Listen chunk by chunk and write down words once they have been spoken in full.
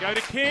Go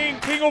to King.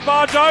 King will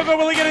barge over.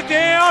 Will he get it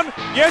down?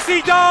 Yes,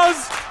 he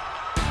does.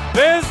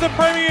 There's the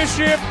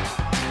premiership.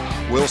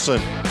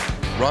 Wilson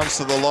runs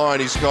to the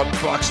line. He's got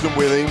Buxton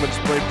with him. It's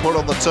been put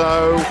on the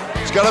toe.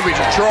 It's going to be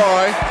to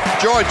try.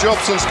 Joy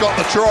Jobson's got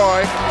the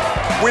try.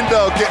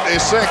 Window get their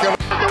second.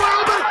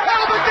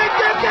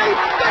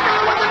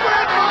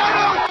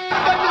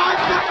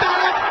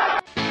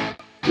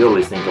 You're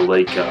listening to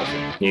League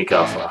Castle,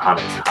 Newcastle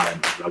Hunters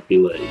Home Rugby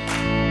League.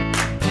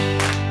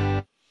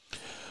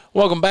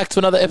 Welcome back to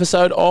another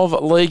episode of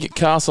League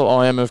Castle.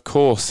 I am, of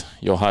course,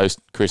 your host,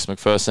 Chris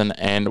McPherson,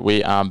 and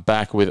we are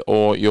back with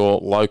all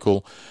your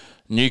local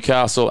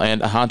Newcastle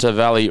and Hunter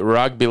Valley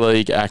Rugby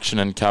League action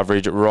and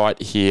coverage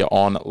right here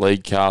on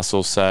League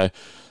Castle. So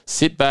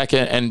sit back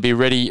and be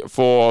ready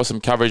for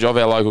some coverage of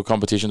our local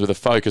competitions with a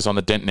focus on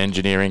the Denton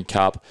Engineering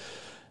Cup,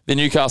 the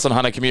Newcastle and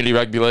Hunter Community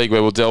Rugby League,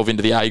 where we'll delve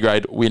into the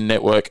A-Grade Win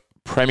Network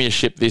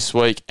Premiership this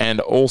week, and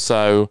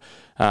also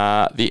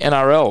the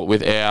NRL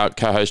with our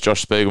co-host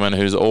Josh Spiegelman,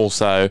 who's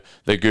also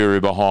the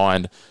guru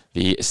behind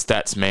the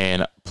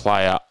Statsman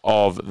Player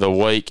of the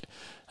Week.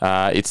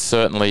 It's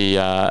certainly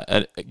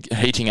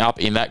heating up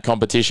in that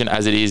competition,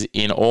 as it is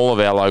in all of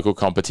our local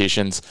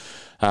competitions.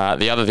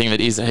 The other thing that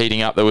is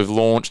heating up that we've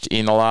launched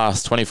in the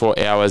last 24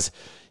 hours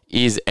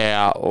is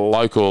our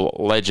local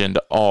legend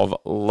of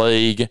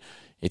league.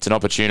 It's an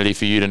opportunity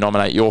for you to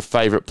nominate your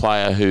favourite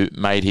player who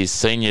made his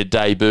senior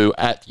debut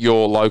at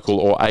your local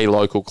or a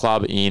local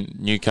club in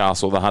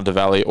Newcastle, the Hunter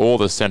Valley, or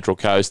the Central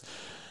Coast,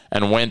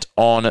 and went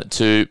on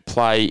to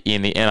play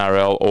in the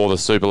NRL or the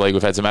Super League.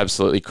 We've had some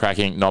absolutely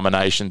cracking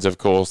nominations, of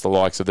course, the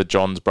likes of the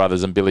Johns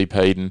brothers and Billy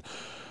Peden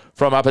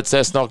from up at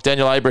Cessnock,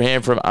 Daniel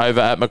Abraham from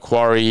over at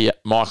Macquarie,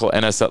 Michael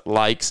Ennis at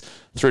Lakes,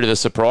 through to the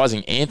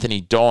surprising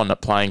Anthony Don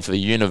playing for the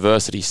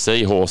University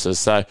Seahorses.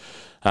 So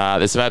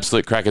there's some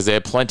absolute crackers there.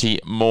 Plenty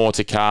more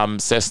to come.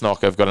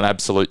 Cessnock have got an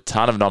absolute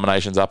ton of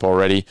nominations up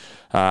already.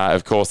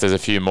 Of course, there's a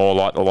few more,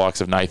 like the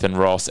likes of Nathan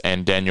Ross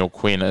and Daniel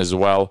Quinn as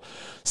well.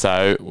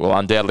 So we'll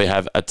undoubtedly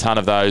have a ton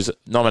of those.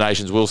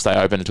 Nominations will stay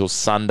open until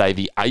Sunday,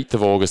 the 8th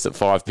of August at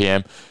 5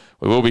 p.m.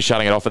 We will be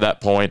shutting it off at that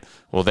point.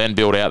 We'll then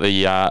build out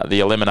the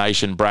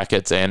elimination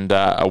brackets, and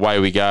away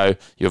we go.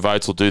 Your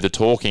votes will do the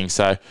talking.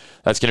 So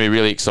that's going to be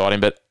really exciting.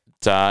 But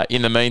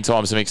in the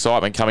meantime, some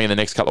excitement coming in the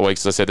next couple of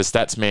weeks. As I said, the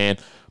Statsman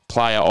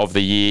Player of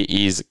the Year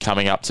is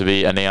coming up to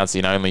be announced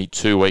in only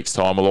 2 weeks'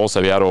 time. We'll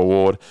also be able to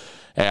award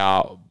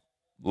our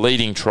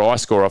leading try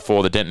scorer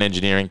for the Denton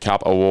Engineering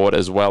Cup award,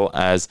 as well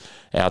as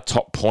our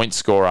top point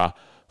scorer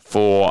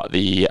for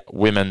the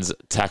Women's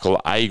Tackle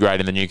A grade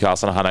in the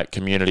Newcastle and Hunter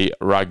Community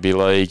Rugby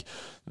League.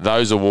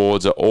 Those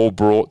awards are all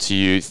brought to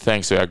you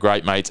thanks to our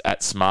great mates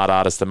at Smart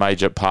Artist, the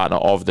major partner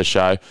of the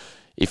show.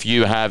 If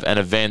you have an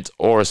event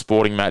or a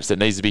sporting match that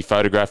needs to be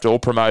photographed or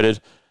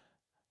promoted,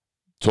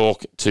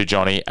 talk to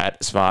Johnny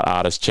at Smart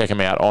Artist. Check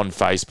him out on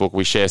Facebook.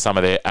 We share some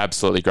of their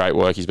absolutely great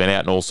work. He's been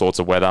out in all sorts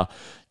of weather,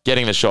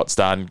 getting the shots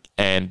done,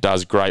 and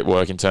does great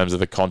work in terms of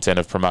the content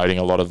of promoting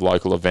a lot of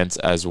local events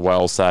as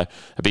well. So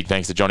a big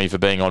thanks to Johnny for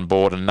being on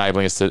board and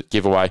enabling us to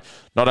give away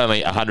not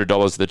only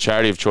 $100 to the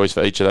charity of choice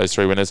for each of those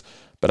 3 winners,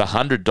 but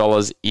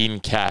 $100 in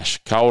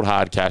cash, cold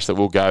hard cash, that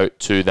will go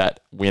to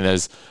that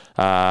winner's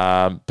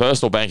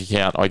personal bank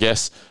account, I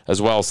guess, as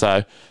well.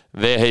 So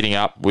they're heating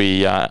up.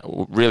 We are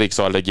really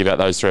excited to give out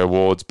those 3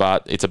 awards,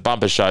 but it's a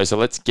bumper show, so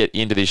let's get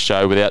into this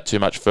show without too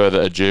much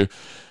further ado.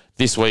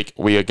 This week,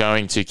 we are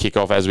going to kick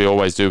off, as we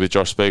always do, with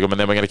Josh Spiegelman.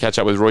 Then we're going to catch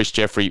up with Royce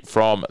Jeffrey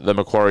from the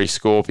Macquarie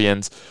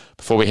Scorpions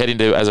before we head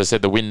into, as I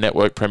said, the Win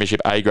Network Premiership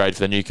A grade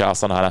for the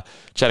Newcastle and Hunter,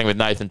 chatting with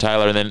Nathan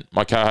Taylor. And then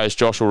my co-host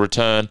Josh will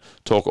return,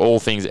 talk all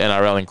things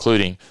NRL,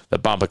 including the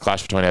bumper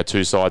clash between our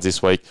 2 sides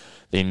this week,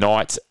 the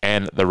Knights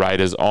and the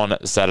Raiders on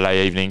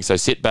Saturday evening. So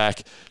sit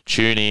back,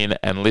 tune in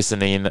and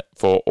listen in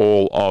for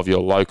all of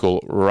your local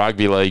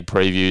rugby league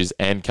previews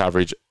and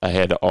coverage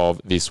ahead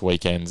of this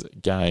weekend's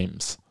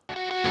games.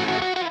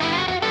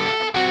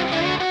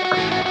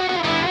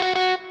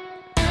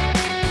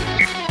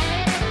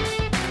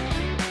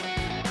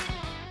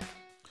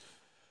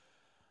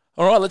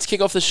 All right, let's kick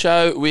off the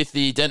show with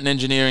the Denton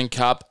Engineering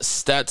Cup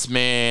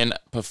Statsman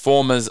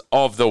Performers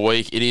of the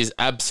Week. It is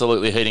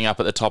absolutely heating up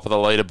at the top of the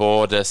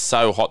leaderboard. It's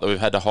so hot that we've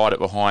had to hide it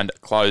behind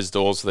closed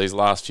doors for these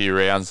last few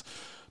rounds.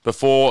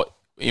 Before,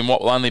 in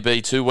what will only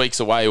be 2 weeks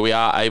away, we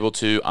are able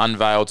to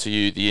unveil to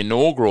you the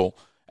inaugural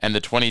and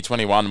the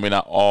 2021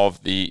 winner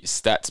of the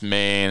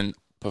Statsman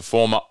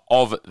Performer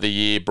of the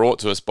Year, brought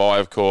to us by,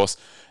 of course,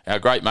 our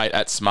great mate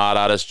at Smart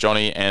Artist,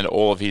 Johnny, and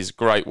all of his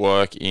great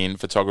work in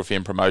photography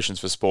and promotions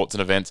for sports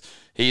and events.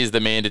 He is the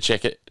man to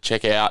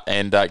check out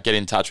and get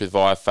in touch with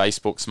via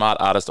Facebook, Smart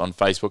Artist on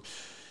Facebook.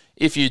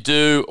 If you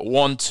do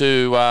want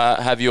to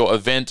have your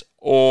event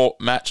or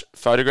match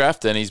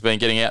photographed, and he's been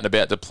getting out and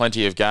about to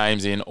plenty of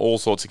games in all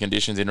sorts of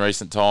conditions in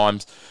recent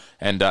times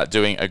and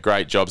doing a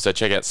great job. So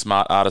check out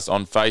Smart Artist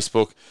on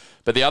Facebook.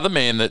 But the other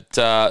man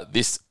that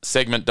this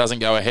segment doesn't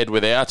go ahead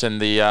without, and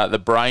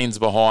the brains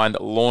behind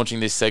launching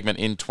this segment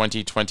in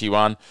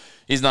 2021,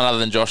 is none other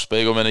than Josh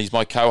Spiegelman. He's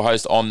my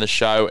co-host on the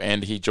show,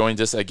 and he joins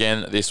us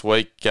again this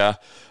week.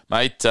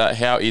 Mate,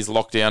 how is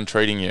lockdown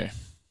treating you?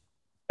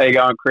 How you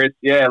going, Chris?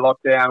 Yeah,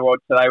 lockdown. Well,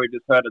 today we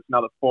just heard it's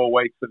another 4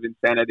 weeks of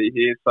insanity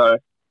here. So,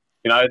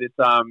 this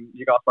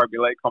Newcastle Rugby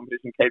League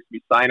competition keeps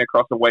me sane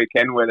across a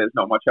weekend where there's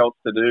not much else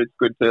to do. It's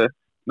good to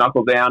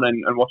knuckle down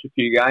and watch a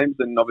few games.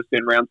 And obviously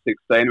in round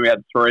 16, we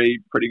had 3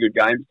 pretty good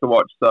games to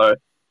watch. So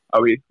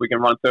we can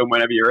run through them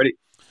whenever you're ready.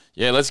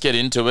 Yeah, let's get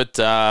into it.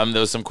 There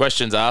were some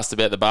questions asked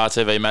about the Bar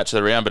TV match of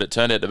the round, but it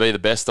turned out to be the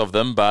best of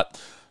them. But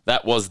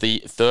that was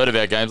the third of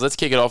our games. Let's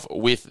kick it off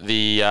with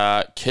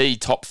the key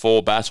top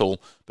 4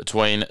 battle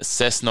between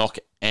Cessnock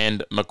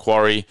and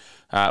Macquarie.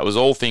 It was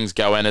all things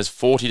goannas,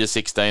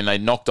 40-16. They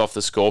knocked off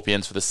the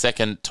Scorpions for the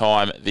second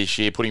time this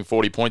year, putting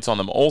 40 points on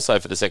them also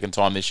for the second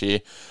time this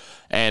year.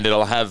 And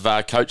it'll have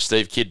Coach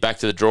Steve Kidd back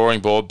to the drawing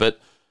board. But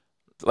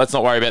let's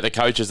not worry about the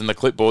coaches and the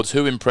clipboards.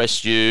 Who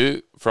impressed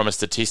you from a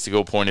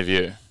statistical point of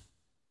view?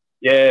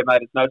 Yeah,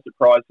 mate, it's no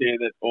surprise here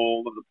that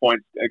all of the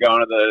points are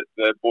going to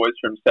the boys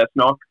from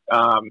Cessnock.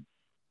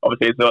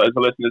 Obviously, as the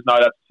listeners know,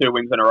 that's 2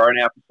 wins in a row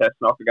now for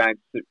Cessnock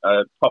against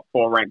top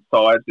 4 ranked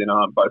sides in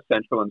both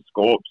Central and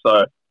Scorp.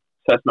 So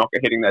Cessnock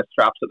are hitting their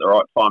straps at the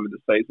right time of the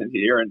season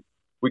here. And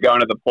we go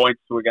into the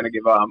points. We're going to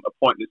give a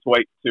point this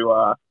week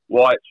to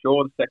Wyatt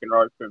Shaw, the second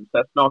row from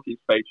Cessnock. He's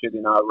featured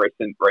in our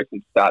recent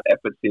stat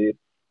efforts here.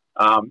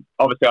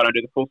 Obviously, I don't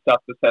do the full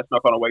stats for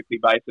Cessnock on a weekly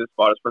basis,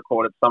 but I just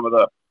recorded some of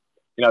the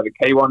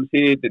key ones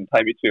here. It didn't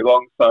take me too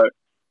long. So,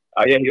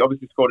 he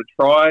obviously scored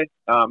a try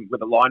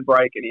with a line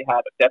break, and he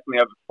had definitely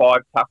over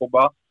 5 tackle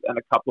busts and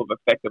a couple of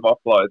effective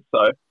offloads.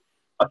 So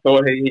I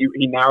thought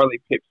he narrowly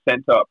pipped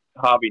centre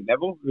Harvey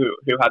Neville,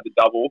 who had the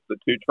double for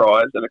 2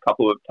 tries and a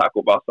couple of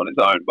tackle busts on his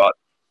own. But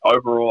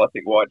overall, I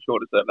think Wyatt Shaw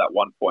deserved that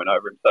 1 point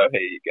over him, so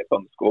he gets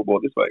on the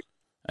scoreboard this week.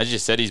 As you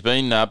said, he's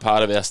been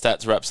part of our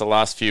stats wraps the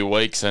last few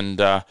weeks,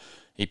 and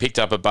he picked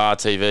up a Bar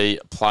TV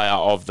player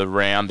of the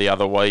round the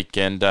other week,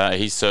 and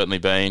he's certainly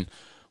been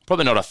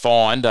probably not a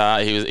find.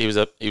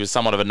 He was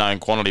somewhat of a known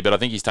quantity, but I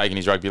think he's taken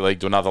his rugby league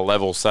to another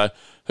level. So,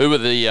 who were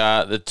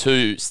the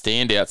 2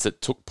 standouts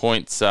that took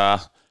points?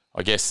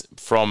 I guess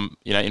from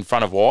in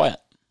front of Wyatt.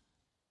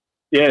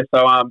 Yeah,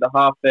 so the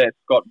half there,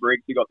 Scott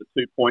Briggs, he got the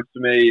 2 points for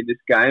me in this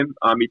game.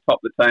 He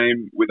topped the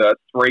team with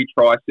 3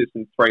 try assists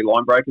and 3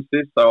 line break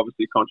assists, so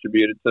obviously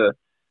contributed to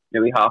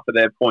nearly half of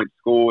their points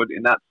scored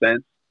in that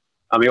sense.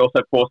 He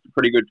also forced a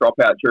pretty good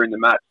dropout during the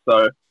match.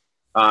 So,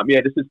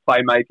 just his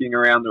playmaking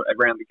around the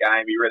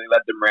game, he really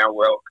led them around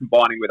well,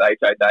 combining with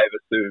AJ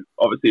Davis, who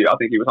obviously I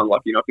think he was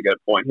unlucky not to get a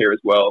point here as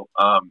well.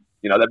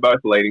 They're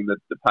both leading the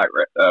pack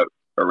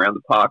around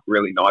the park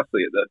really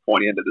nicely at the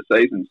pointy end of the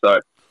season. So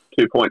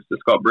 2 points to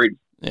Scott Briggs.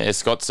 Yeah,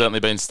 Scott's certainly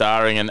been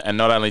starring, and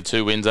not only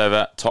 2 wins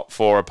over top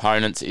 4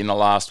 opponents in the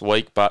last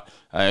week, but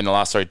in the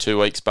last 2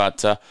 weeks,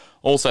 but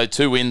also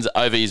 2 wins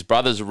over his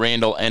brothers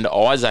Randall and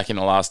Isaac in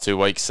the last 2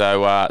 weeks.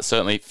 So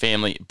certainly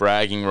family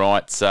bragging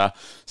rights,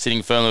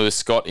 sitting firmly with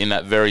Scott in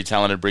that very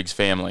talented Briggs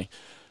family.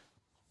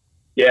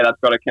 Yeah, that's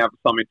got to count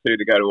for something too,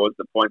 to go towards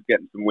the points,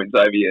 getting some wins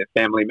over your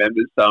family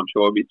members. So I'm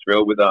sure he'll be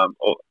thrilled with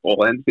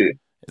all ends here.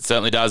 It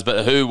certainly does.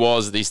 But who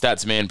was the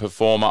Statsman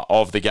performer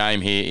of the game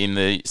here in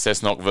the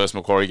Cessnock versus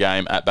Macquarie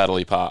game at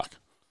Baddeley Park?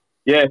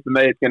 Yeah, for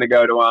me, it's going to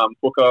go to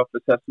Booker for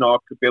Cessnock,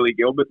 Billy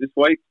Gilbert this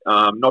week.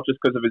 Not just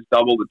because of his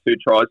double, the 2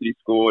 tries that he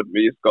scored.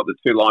 He's got the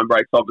 2 line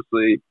breaks,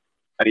 obviously,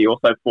 and he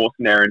also forced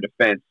an error in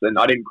defence. And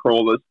I didn't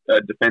crawl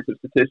the defensive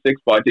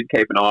statistics, but I did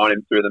keep an eye on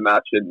him through the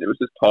match, and it was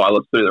just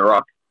tireless through the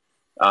ruck.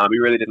 He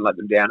really didn't let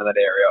them down in that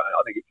area, and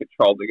I think he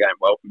controlled the game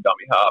well from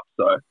dummy half.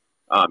 So,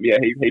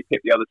 he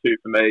picked the other 2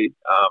 for me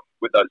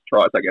with those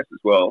tries, I guess, as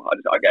well.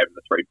 I gave him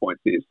the 3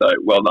 points here, so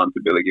well done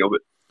to Billy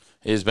Gilbert.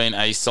 He's been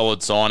a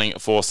solid signing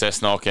for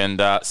Cessnock, and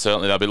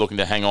certainly they'll be looking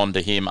to hang on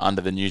to him under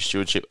the new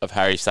stewardship of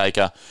Harry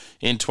Saker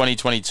in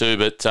 2022,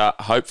 but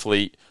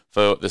hopefully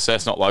for the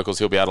Cessnock locals,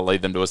 he'll be able to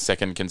lead them to a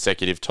second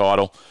consecutive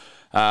title.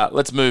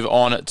 Let's move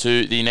on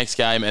to the next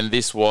game, and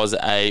this was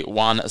a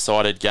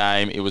one-sided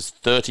game. It was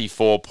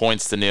 34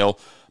 points to 0.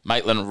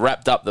 Maitland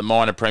wrapped up the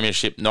minor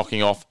premiership,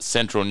 knocking off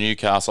Central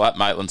Newcastle at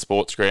Maitland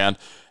Sports Ground.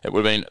 It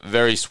would have been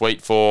very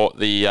sweet for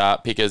the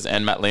Pickers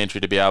and Matt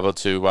Lantry to be able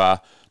to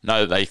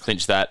know that they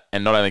clinched that,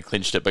 and not only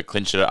clinched it, but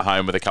clinched it at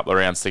home with a couple of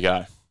rounds to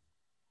go.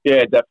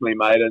 Yeah, definitely,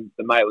 mate. And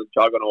the Maitland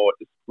juggernaut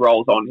just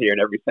rolls on here in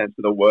every sense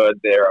of the word.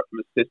 There, from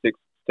a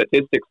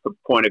statistics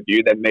point of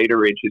view, their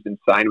meterage is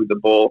insane with the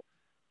ball.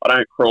 I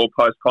don't crawl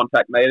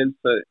post-contact meters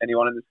for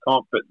anyone in this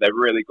comp, but they're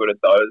really good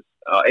at those.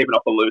 Even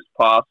off a loose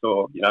pass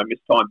or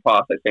mistimed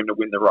pass, they seem to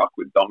win the ruck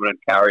with dominant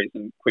carries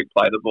and quick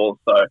play the ball.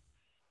 So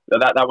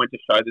that went to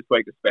show this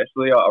week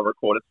especially. I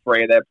recorded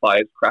 3 of their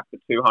players crack the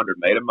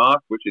 200-metre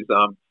mark, which is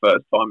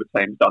first time a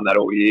team's done that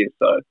all year.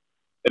 So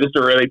they're just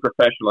a really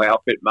professional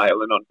outfit,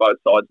 Maitland, on both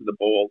sides of the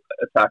ball,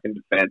 attack and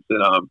defence.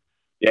 And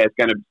it's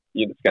going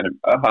to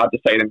hard to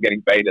see them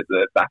getting beat at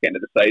the back end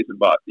of the season.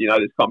 But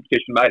this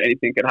competition, mate,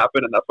 anything can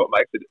happen, and that's what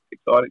makes it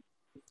exciting.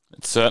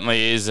 It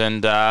certainly is,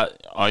 and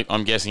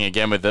I'm guessing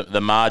again with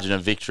the margin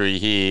of victory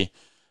here,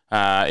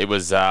 it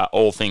was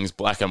all things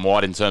black and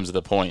white in terms of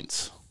the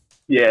points.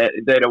 Yeah,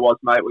 indeed it was,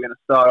 mate. We're going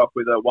to start off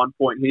with 1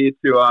 point here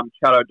to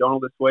Chad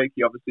O'Donnell this week.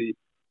 He obviously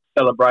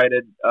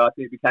celebrated. I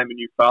think he became a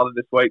new father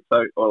this week,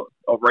 or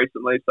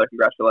recently. So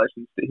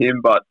congratulations to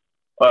him. But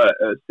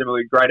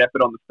similarly, great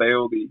effort on the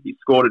field. He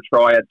scored a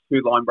try, had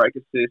 2 line break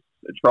assists,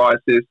 a try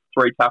assist,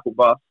 3 tackle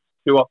busts,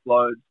 2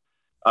 offloads,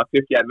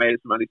 58 metres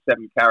from only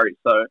 7 carries.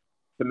 So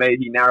to me,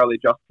 he narrowly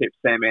just tipped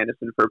Sam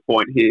Anderson for a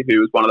point here, who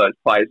was one of those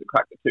players that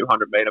cracked the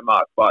 200-metre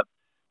mark. But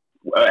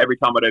every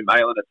time I do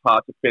Maitland, it's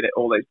hard to fit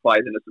all these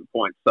plays into some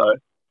points. So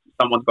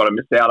someone's got to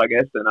miss out, I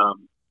guess. And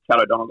Chad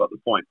O'Donnell got the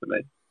point for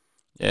me.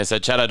 Yeah, so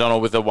Chad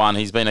O'Donnell with the 1.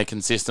 He's been a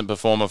consistent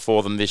performer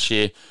for them this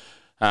year.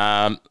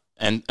 And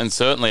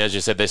certainly, as you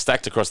said, they're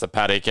stacked across the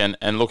paddock.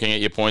 And looking at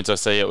your points, I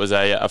see it was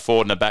a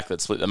forward and a back that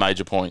split the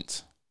major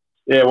points.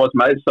 Yeah, it was,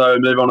 mate. So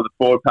move on to the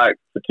forward pack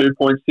for 2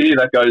 points here.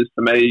 That goes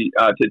for me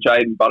to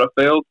Jaden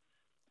Butterfield.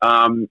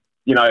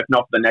 If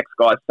not for the next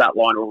guy's stat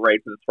line or read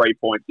for the 3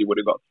 points, he would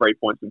have got 3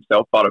 points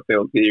himself.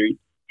 Butterfield here. He's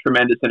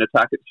tremendous in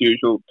attack as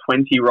usual.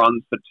 20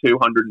 runs for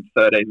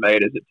 213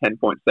 metres at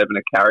 10.7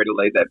 a carry to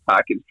lead that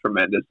pack is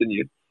tremendous. And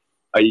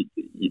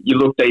you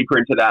look deeper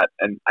into that,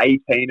 and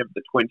 18 of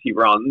the 20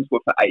 runs were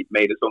for 8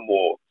 metres or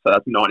more. So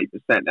that's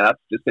 90%. Now,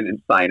 that's just an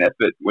insane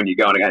effort when you're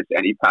going against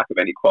any pack of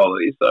any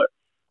quality. So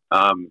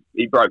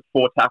he broke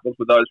 4 tackles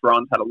with those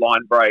runs, had a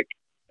line break,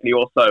 and he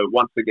also,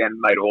 once again,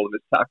 made all of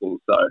his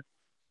tackles. So,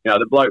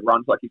 the bloke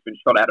runs like he's been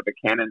shot out of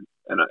a cannon,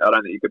 and I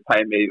don't think you could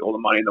pay me all the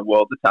money in the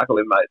world to tackle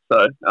him, mate.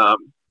 So,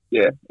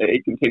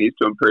 he continues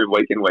to improve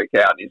week in, week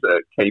out, and he's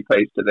a key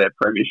piece to their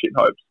premiership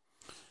hopes.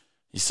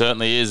 He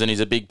certainly is, and he's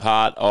a big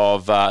part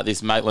of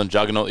this Maitland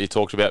juggernaut that you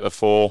talked about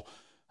before.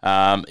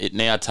 It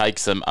now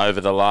takes them over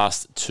the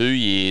last 2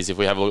 years, if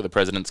we have a look at the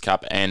President's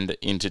Cup and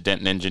into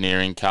Denton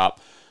Engineering Cup.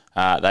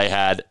 They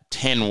had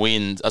 9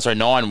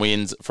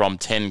 wins from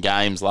 10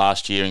 games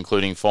last year,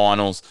 including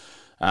finals,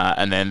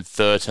 and then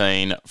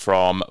 13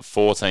 from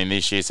 14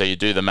 this year. So you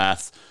do the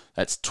maths,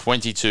 that's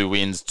 22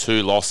 wins,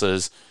 2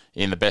 losses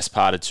in the best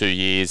part of 2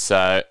 years.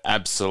 So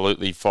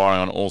absolutely firing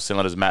on all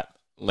cylinders. Matt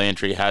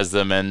Lantry has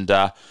them, and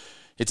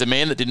it's a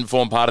man that didn't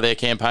form part of their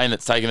campaign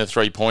that's taken the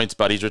 3 points,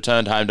 but he's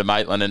returned home to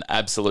Maitland and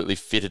absolutely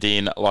fitted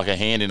in like a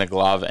hand in a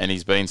glove, and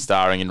he's been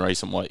starring in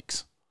recent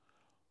weeks.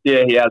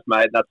 Yeah, he has,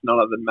 mate. That's none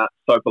other than Matt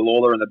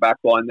Sopalawler in the back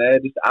line there.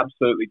 Just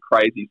absolutely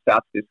crazy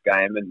stats this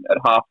game. And at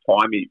half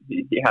time, he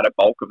had a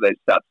bulk of these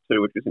stats too,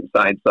 which was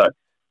insane. So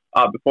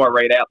before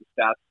I read out the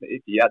stats,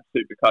 if he had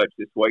Supercoach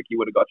this week, he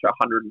would have got you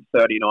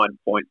 139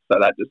 points. So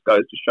that just goes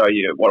to show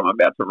you what I'm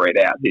about to read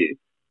out here.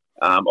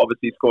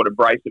 Obviously, he scored a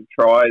brace of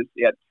tries.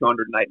 He had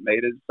 208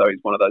 metres, so he's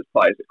one of those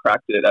players that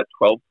cracked it at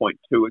 12.2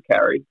 a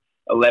carry.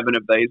 11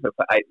 of these are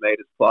for 8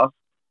 metres plus.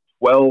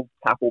 12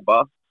 tackle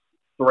busts,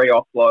 3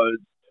 offloads,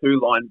 2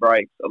 line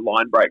breaks, a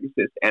line break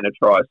assist, and a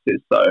try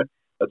assist. So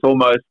it's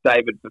almost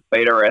David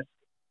Fafita-esque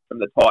from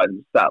the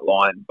Titans stat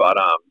line, but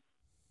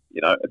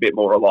a bit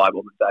more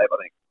reliable than Dave, I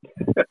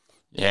think.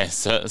 Yeah,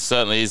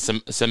 certainly is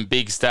some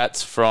big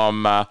stats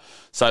from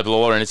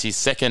Sopalawler, and it's his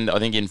second, I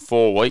think, in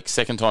 4 weeks.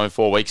 Second time in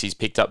 4 weeks he's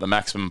picked up the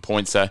maximum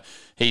points, so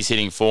he's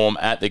hitting form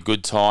at the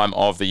good time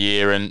of the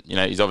year, and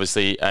he's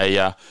obviously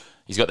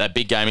he's got that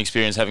big game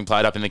experience having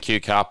played up in the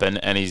Q Cup,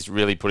 and he's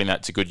really putting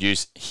that to good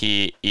use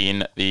here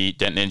in the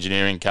Denton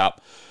Engineering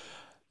Cup.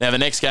 Now, the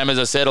next game, as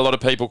I said, a lot of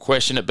people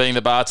question it being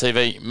the Bar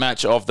TV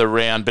match of the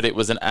round, but it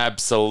was an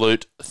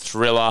absolute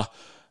thriller.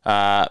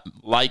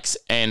 Lakes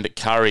and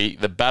Curry,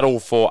 the battle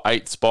for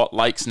 8th spot.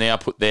 Lakes now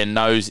put their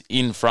nose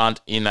in front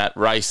in that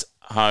race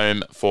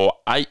home for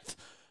 8th.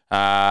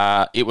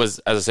 It was,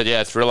 as I said,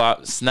 a thriller.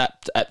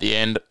 Snapped at the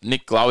end.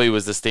 Nick Glowey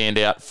was the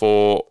standout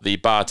for the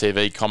Bar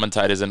TV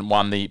commentators and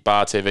won the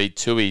Bar TV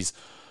Tui's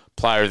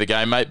player of the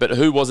game, mate. But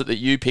who was it that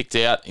you picked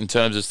out in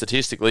terms of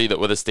statistically that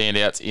were the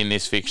standouts in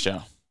this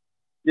fixture?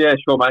 Yeah,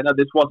 sure, mate. No,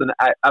 this was an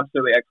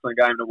absolutely excellent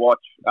game to watch.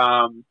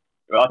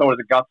 I thought it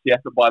was a gutsy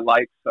effort by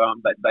Lakes.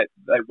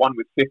 They won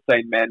with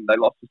 15 men. They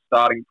lost the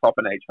starting prop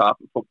in each half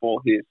of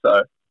football here.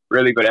 So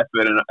really good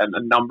effort, and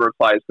a number of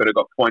players could have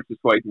got points this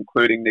week,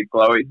 including Nick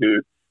Glowey,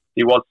 who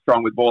he was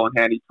strong with ball in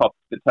hand. He topped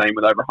the team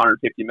with over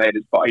 150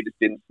 metres, but he just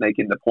didn't sneak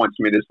in the points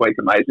for me this week,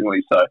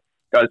 amazingly. So it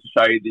goes to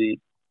show you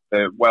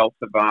the wealth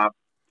of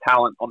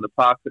talent on the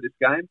park for this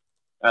game.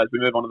 As we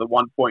move on to the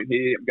 1 point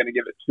here, I'm going to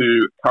give it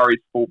to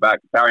Curry's fullback,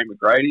 Barry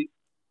McGrady.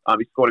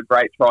 He scored a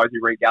great try as he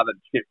regathered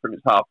chip from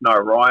his half,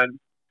 Noah Ryan,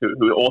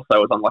 who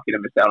also was unlucky to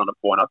miss out on a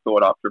point, I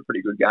thought, after a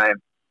pretty good game.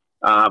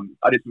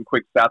 I did some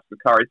quick stats for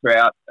Curry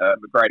throughout.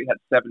 McGrady had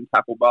 7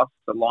 tackle busts,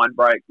 a line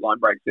break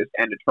assist,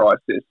 and a try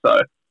assist.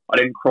 So I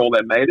didn't crawl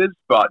their meters,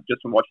 but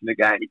just from watching the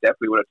game, he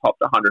definitely would have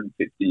topped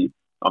 150.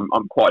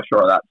 I'm quite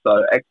sure of that.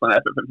 So excellent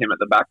effort from him at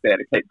the back there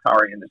to keep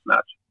Curry in this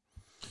match.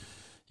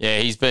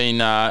 Yeah, he's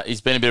been a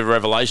bit of a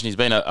revelation. He's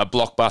been a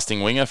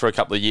block-busting winger for a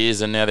couple of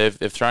years, and now they've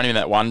thrown him in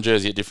that one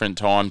jersey at different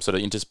times, sort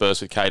of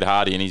interspersed with Cade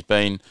Hardy, and he's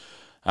been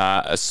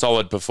a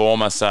solid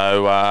performer.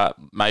 So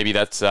maybe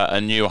that's a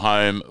new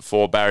home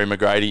for Barry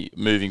McGrady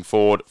moving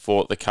forward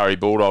for the Curry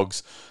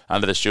Bulldogs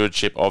under the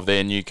stewardship of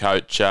their new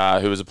coach,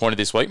 who was appointed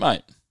this week,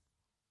 mate.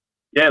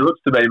 Yeah, it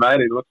looks to be, mate.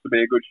 It looks to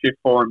be a good shift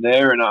for him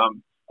there, and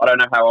I don't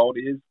know how old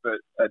he is, but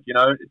you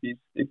know, if he's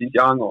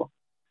young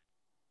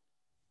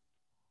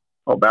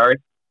or Barry.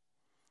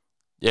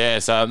 Yeah,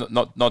 so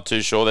not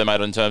too sure there, mate,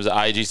 in terms of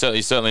age. He's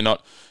certainly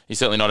not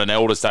an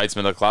elder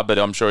statesman of the club, but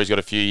I'm sure he's got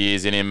a few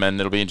years in him, and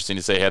it'll be interesting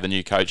to see how the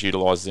new coach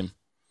utilises him.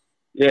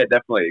 Yeah,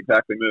 definitely,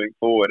 exactly, moving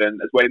forward. And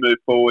as we move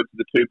forward to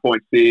the 2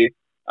 points here,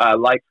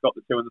 Lake's got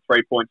the 2 and the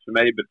 3 points for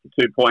me, but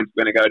the 2 points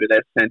are going to go to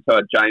their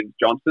centre, James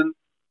Johnson.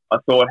 I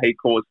thought he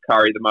caused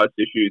Curry the most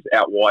issues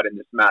out wide in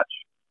this match.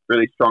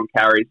 Really strong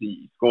carries.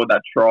 He scored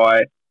that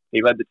try.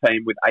 He led the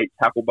team with 8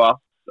 tackle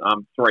busts.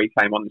 3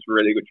 came on this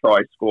really good try.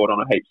 He scored on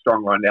a heap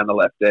strong run down the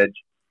left edge.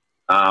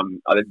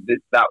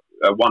 That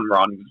one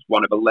run was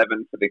one of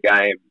 11 for the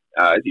game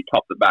as he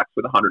topped the backs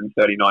with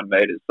 139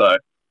 metres. So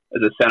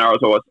as a centre, I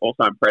was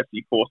also impressed.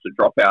 He forced a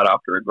drop out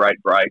after a great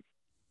break,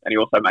 and he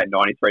also made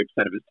 93%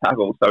 of his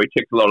tackles. So he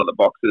ticked a lot of the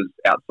boxes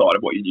outside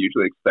of what you'd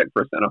usually expect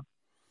for a centre.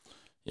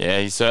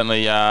 Yeah, he's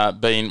certainly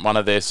been one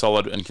of their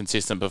solid and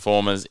consistent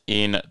performers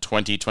in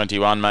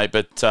 2021, mate.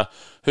 But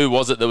who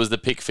was it that was the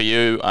pick for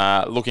you?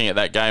 Looking at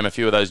that game, a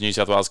few of those New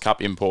South Wales Cup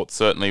imports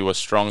certainly were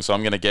strong, so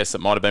I'm going to guess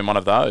it might have been one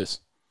of those.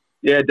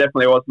 Yeah,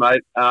 definitely was,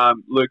 mate.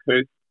 Luke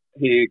Huth,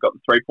 he got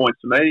the 3 points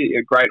for me.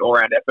 A great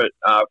all-round effort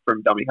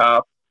from dummy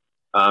half.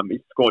 He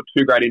scored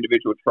 2 great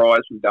individual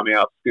tries from dummy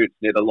half scoots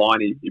near the line.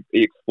 He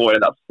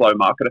exploited that slow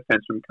market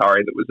defence from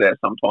Curry that was there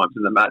sometimes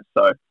in the match,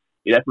 so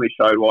he definitely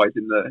showed why he's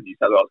in the New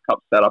South Wales Cup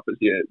setup, as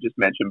you just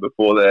mentioned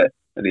before there,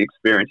 and the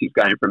experience he's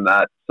gained from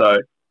that. So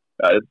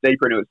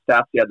deeper into his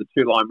stats, he had the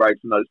 2 line breaks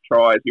from those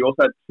tries. He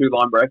also had 2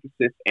 line break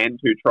assists and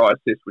 2 try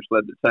assists, which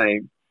led the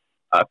team.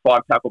 5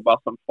 tackle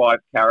busts on 5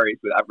 carries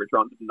with average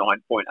runs of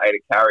 9.8 a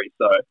carry.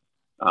 So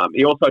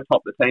he also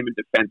topped the team in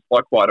defence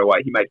by quite a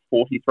way. He made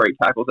 43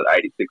 tackles at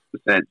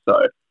 86%.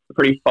 So a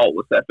pretty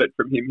faultless effort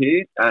from him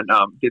here, and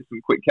did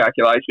some quick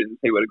calculations.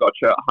 He would have got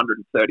you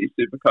 130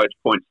 Supercoach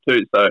points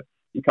too. So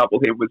you couple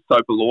him with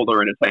Soper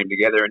Lawler in a team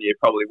together, and you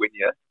probably win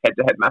your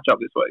head-to-head matchup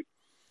this week.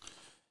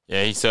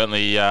 Yeah, he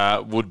certainly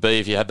would be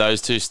if you had those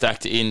two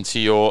stacked into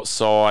your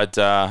side.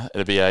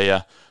 It'd be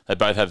they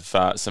both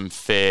have some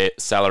fair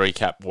salary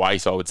cap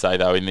weight, I would say,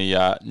 though, in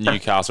the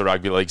Newcastle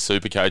Rugby League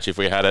Supercoach if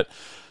we had it.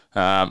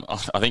 I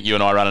think you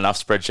and I run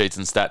enough spreadsheets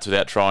and stats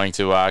without trying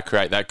to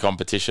create that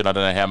competition. I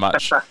don't know how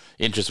much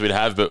interest we'd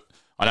have, but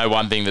I know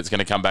one thing that's going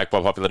to come back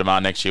by popular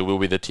demand next year will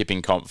be the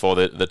tipping comp for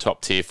the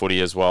top tier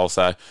footy as well.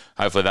 So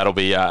hopefully that'll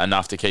be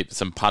enough to keep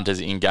some punters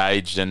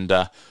engaged, and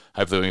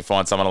hopefully we can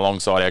find someone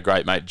alongside our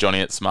great mate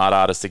Johnny at Smart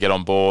Artist to get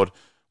on board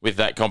with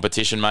that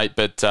competition, mate.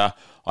 But I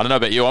don't know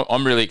about you.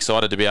 I'm really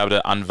excited to be able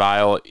to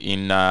unveil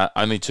in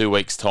only 2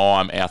 weeks'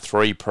 time our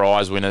 3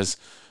 prize winners.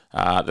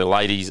 The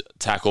ladies'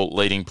 tackle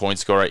leading point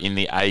scorer in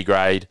the A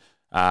grade,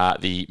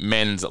 the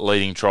men's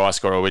leading try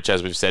scorer, which,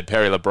 as we've said,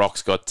 Perry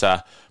LeBrock's got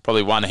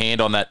probably one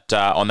hand on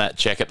that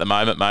check at the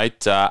moment,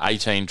 mate.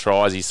 18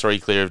 tries, he's 3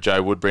 clear of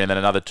Joe Woodbury, and then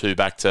another 2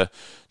 back to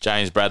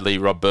James Bradley,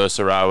 Rob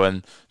Bursaro,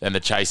 and then the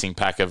chasing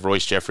pack of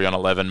Royce Jeffrey on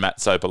 11,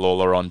 Matt Soper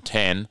Lawler on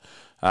 10.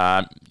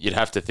 You'd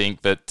have to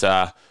think that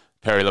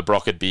Perry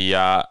LeBrock would be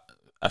a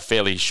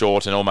fairly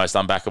short and almost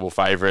unbackable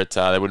favourite.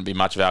 There wouldn't be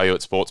much value at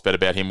Sportsbet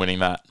about him winning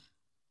that.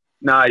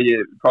 No, yeah,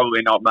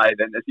 probably not, mate.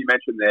 And as you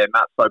mentioned there,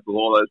 Matt Soper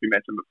Lawler, as we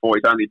mentioned before,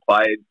 he's only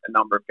played a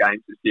number of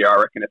games this year.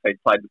 I reckon if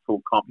he'd played the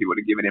full comp, he would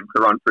have given him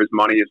a run for his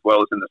money, as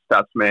well as in the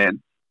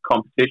Statsman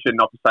competition.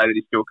 Not to say that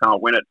he still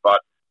can't win it, but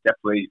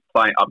definitely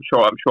playing. I'm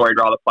sure he'd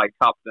rather play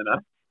Cup than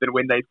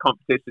win these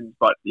competitions.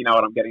 But you know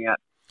what I'm getting at.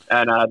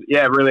 And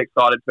really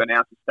excited to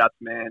announce the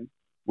Statsman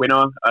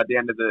winner at the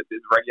end of this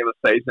regular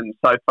season.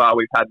 So far,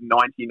 we've had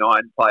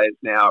 99 players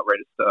now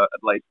register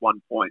at least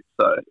 1 point.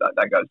 So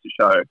that goes to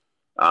show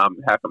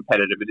how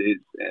competitive it is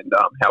and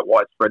how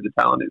widespread the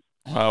talent is.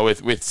 Well,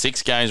 with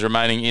 6 games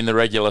remaining in the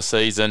regular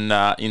season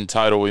in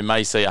total, we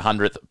may see a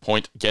 100th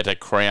point getter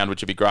crowned,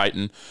 which would be great.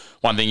 And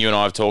one thing you and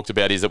I have talked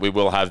about is that we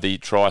will have the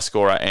try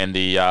scorer and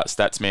the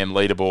Statsman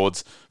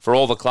leaderboards for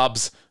all the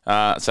clubs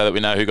so that we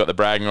know who got the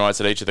bragging rights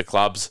at each of the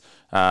clubs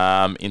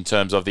in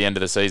terms of the end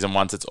of the season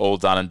once it's all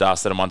done and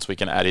dusted, and once we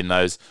can add in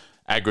those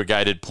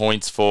aggregated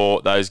points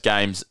for those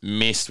games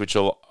missed, which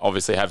will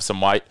obviously have some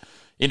weight.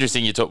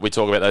 Interesting, we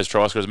talk about those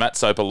try scorers. Matt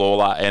Soper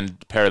Lawler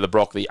and Perry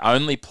LeBrock, the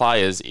only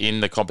players in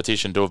the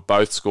competition to have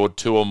both scored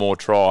 2 or more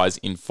tries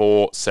in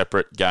 4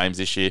 separate games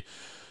this year.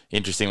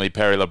 Interestingly,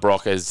 Perry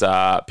LeBrock has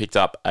picked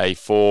up a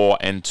 4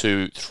 and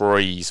 2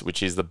 threes,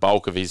 which is the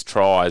bulk of his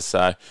tries.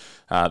 So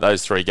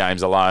those 3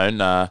 games alone,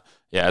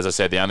 as I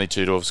said, the only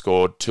 2 to have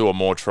scored 2 or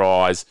more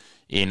tries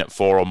in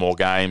 4 or more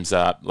games.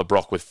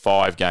 LeBrock with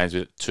 5 games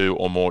with 2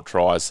 or more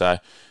tries. So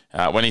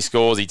when he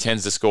scores, he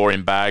tends to score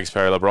in bags,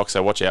 Perry LeBrock,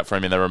 so watch out for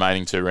him in the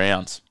remaining 2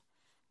 rounds.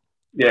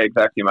 Yeah,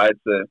 exactly, mate.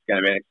 It's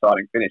going to be an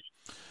exciting finish.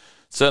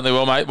 Certainly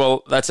will, mate.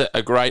 Well, that's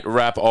a great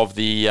wrap of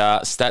the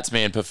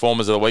Statsman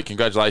Performers of the Week.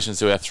 Congratulations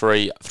to our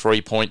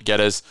three-point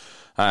getters.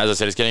 As I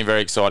said, it's getting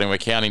very exciting. We're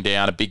counting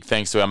down. A big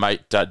thanks to our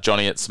mate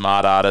Johnny at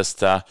Smart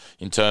Artist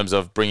in terms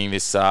of bringing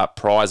this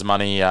prize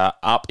money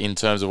up in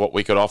terms of what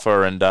we could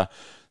offer, and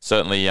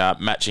certainly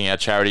matching our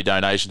charity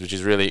donations, which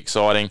is really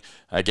exciting.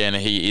 Again,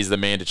 he is the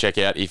man to check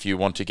out if you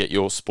want to get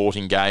your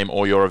sporting game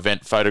or your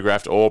event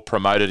photographed or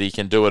promoted. He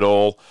can do it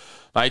all.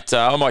 Mate,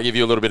 I might give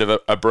you a little bit of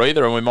a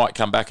breather, and we might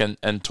come back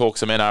and talk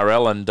some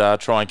NRL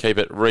and try and keep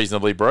it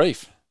reasonably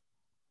brief.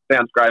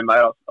 Sounds great, mate.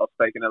 I'll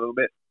speak in a little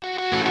bit.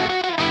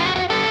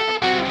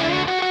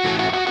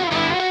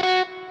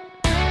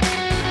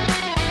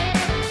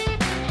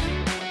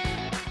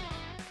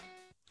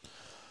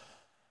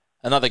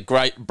 Another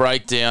great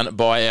breakdown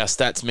by our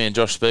stats man,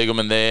 Josh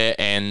Spiegelman there.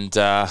 And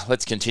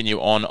let's continue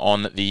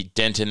on the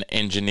Denton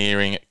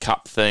Engineering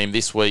Cup theme.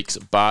 This week's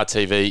Bar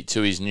TV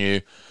to his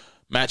new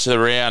Match of the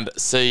Round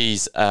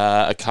sees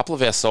a couple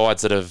of our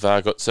sides that have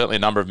got certainly a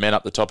number of men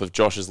up the top of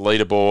Josh's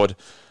leaderboard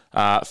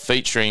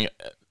featuring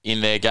in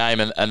their game,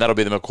 and that'll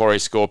be the Macquarie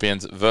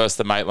Scorpions versus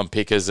the Maitland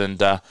Pickers.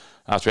 And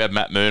after we had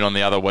Matt Moon on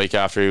the other week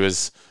after he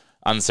was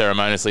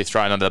unceremoniously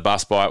thrown under the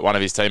bus by one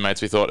of his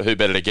teammates, we thought who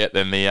better to get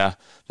than the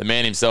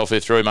man himself who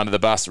threw him under the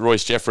bus,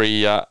 Royce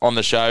Jeffrey, on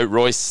the show.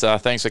 Royce,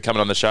 thanks for coming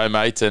on the show,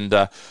 mate, and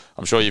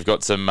I'm sure you've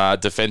got some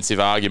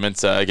defensive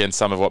arguments against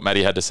some of what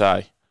Matty had to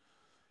say.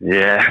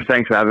 Yeah,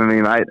 thanks for having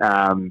me, mate.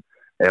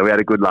 We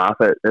had a good laugh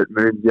at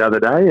Moons the other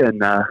day,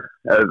 and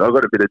I've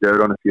got a bit of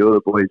dirt on a few of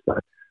the boys, so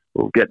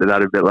we'll get to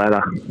that a bit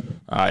later.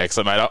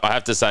 Excellent, mate. I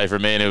have to say, for a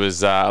man who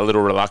was a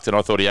little reluctant,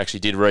 I thought he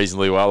actually did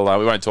reasonably well.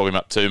 We won't talk him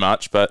up too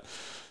much, but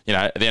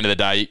at the end of the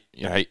day,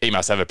 he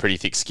must have a pretty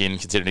thick skin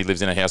considering he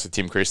lives in a house with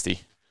Tim Christie.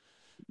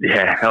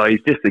 Yeah,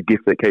 he's just a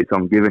gift that keeps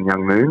on giving,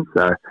 young Moon,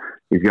 so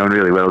he's going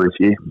really well this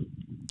year.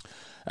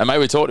 And mate,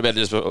 we talked about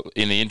this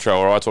in the intro,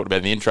 or I talked about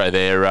in the intro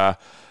there.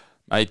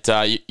 Mate,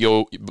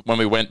 when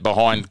we went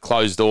behind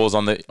closed doors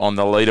on the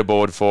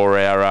leaderboard for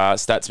our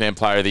Statsman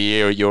Player of the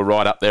Year, you were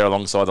right up there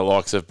alongside the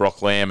likes of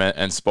Brock Lamb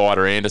and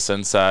Spider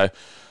Anderson. So,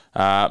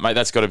 mate,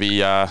 that's got to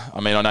be. I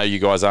know you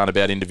guys aren't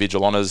about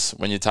individual honours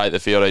when you take the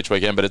field each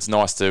weekend, but it's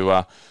nice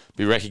to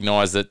be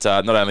recognised that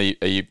not only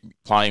are you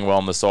playing well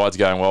and the side's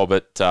going well,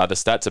 but the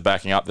stats are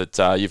backing up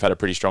that you've had a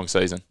pretty strong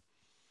season.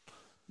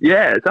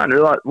 Yeah, it's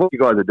unreal. Like, what you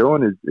guys are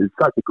doing is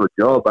such a good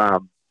job.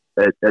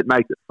 It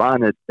makes it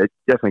fun. It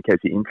definitely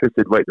keeps you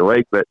interested week to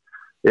week. But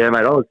yeah,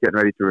 mate, I was getting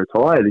ready to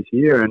retire this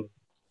year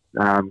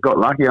and got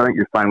lucky. I think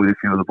just playing with a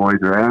few of the boys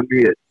around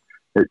me,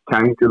 it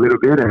changed a little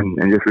bit and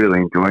just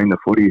really enjoying the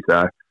footy.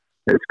 So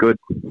it's good.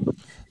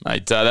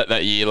 Mate,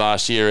 that year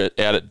last year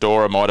out at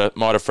Dora might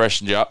have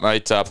freshened you up,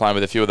 mate, playing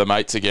with a few of the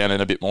mates again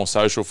and a bit more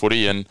social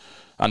footy, and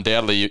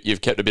undoubtedly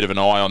you've kept a bit of an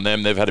eye on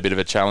them. They've had a bit of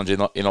a challenge in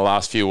the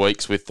last few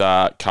weeks with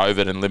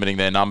COVID and limiting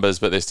their numbers,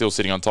 but they're still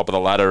sitting on top of the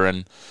ladder.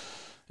 And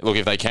look,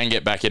 if they can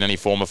get back in any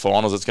form of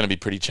finals, it's going to be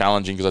pretty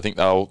challenging because I think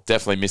they'll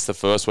definitely miss the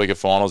first week of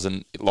finals,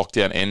 and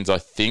lockdown ends, I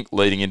think,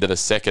 leading into the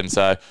second.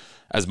 So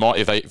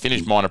if they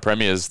finish minor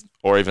premiers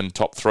or even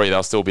top three,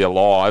 they'll still be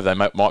alive. They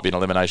might be an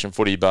elimination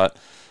footy, but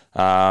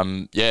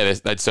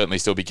they'd certainly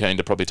still be keen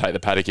to probably take the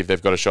paddock if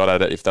they've got a shot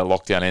at it if the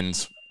lockdown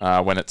ends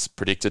when it's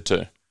predicted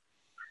to.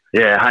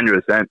 Yeah,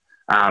 100%.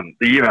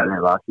 The year out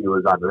there last year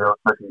was unreal,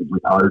 especially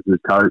with O's as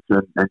coach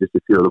and just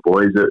a few of the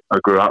boys that I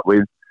grew up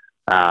with.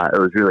 It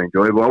was really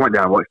enjoyable. I went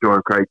down and watched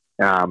Dora Creek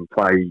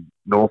play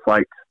North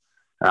Lakes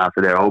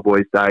for their Old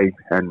Boys Day,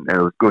 and it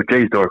was good.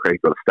 Geez, Dora Creek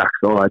got a stacked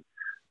side.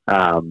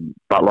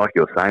 But like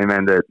you were saying,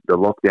 man, the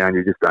lockdown,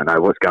 you just don't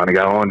know what's going to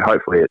go on.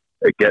 Hopefully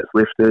it gets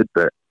lifted,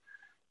 but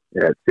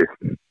yeah, it's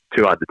just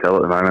too hard to tell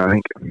at the moment, I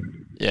think.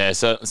 Yeah,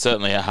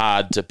 certainly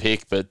hard to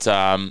pick, but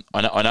I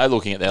know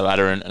looking at their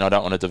ladder, and I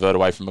don't want to divert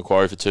away from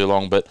Macquarie for too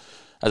long, but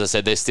as I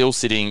said, they're still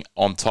sitting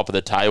on top of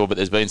the table, but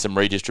there's been some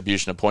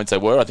redistribution of points. They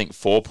were, I think,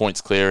 4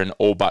 points clear and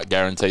all but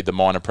guaranteed the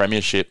minor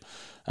premiership.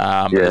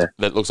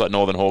 That looks like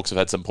Northern Hawks have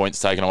had some points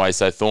taken away,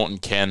 so Thornton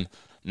can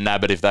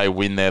nab it if they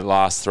win their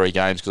last three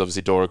games, because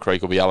obviously Dora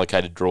Creek will be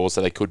allocated draws,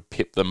 so they could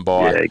pip them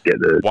by get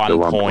the 1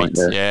 1 point.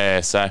 point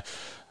Yeah, so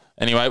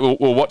anyway,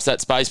 we'll watch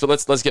that space, but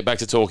let's get back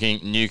to talking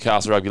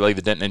Newcastle Rugby League,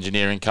 the Denton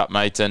Engineering Cup,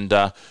 mate, and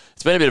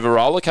it's been a bit of a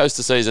roller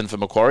coaster season for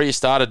Macquarie. You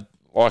started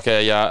like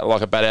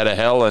a bat out of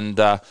hell, and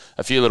a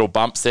few little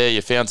bumps there.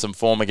 You found some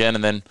form again,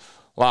 and then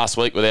last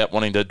week, without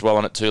wanting to dwell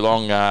on it too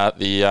long,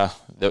 the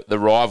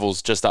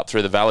rivals just up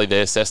through the valley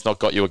there, Cessnock,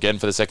 got you again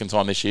for the second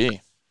time this year.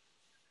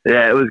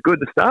 Yeah, it was good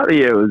to start the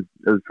year. It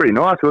was pretty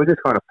nice. We were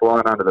just kind of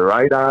flying under the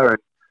radar,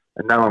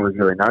 and no one was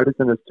really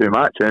noticing us too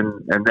much.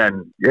 And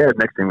then,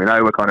 next thing we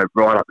know, we're kind of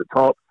right up the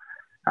top.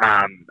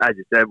 As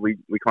you said, we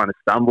kind of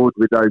stumbled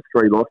with those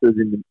 3 losses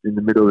in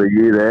the middle of the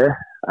year there.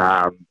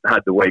 Had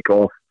the week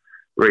off,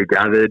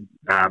 regathered.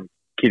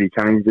 Kitty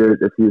changed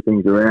a few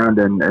things around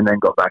and then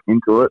got back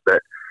into it. But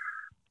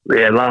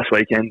yeah, last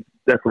weekend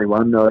definitely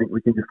won. I think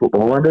we can just put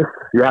behind us.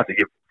 You have to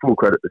give full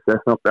credit to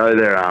Cessnock though.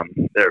 They're a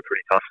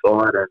pretty tough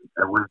side,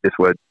 and we just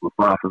were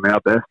far from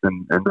our best,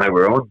 and they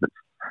were on. But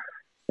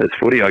it's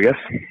footy, I guess.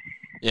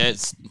 Yeah, it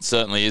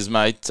certainly is,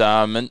 mate.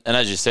 And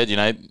as you said,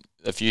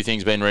 a few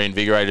things been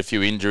reinvigorated, a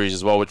few injuries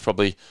as well, which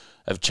probably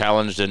have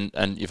challenged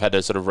and you've had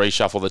to sort of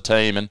reshuffle the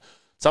team. And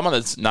someone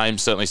that's name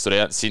certainly stood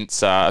out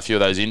since a few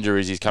of those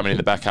injuries. He's coming in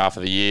the back half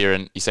of the year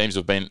and he seems to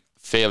have been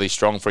fairly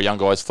strong for a young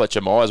guy,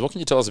 Fletcher Myers. What can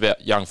you tell us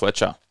about young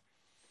Fletcher?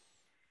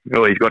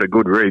 Well, he's got a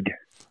good rig.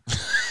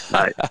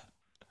 Mate.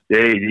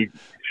 Yeah, his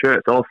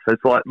shirt's off.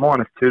 It's like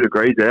 -2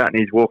 degrees out and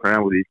he's walking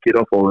around with his kid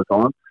off all the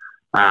time.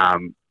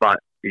 But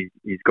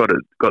he's got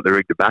the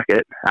rig to back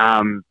it.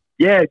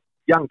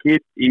 Young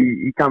kid.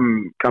 He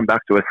come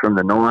back to us from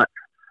the night.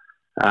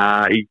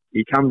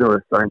 He come to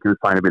us, I think he was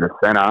playing a bit of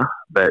centre,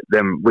 but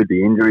then with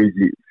the injuries,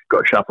 he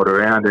got shuffled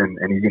around and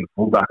he's in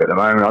fullback at the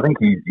moment. I think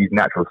his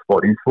natural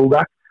spot is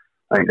fullback.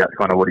 I think that's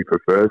kind of what he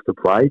prefers to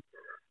play.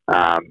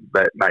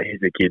 But, mate,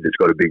 he's a kid that's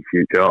got a big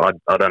future.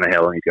 I don't know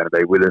how long he's going to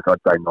be with us. I'd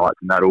say Knights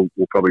and that will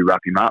probably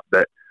wrap him up,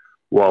 but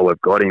while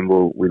we've got him,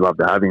 we'd love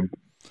to have him.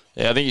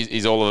 Yeah, I think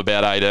he's all of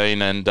about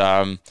 18 and,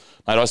 mate,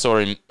 I saw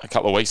him a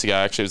couple of weeks ago.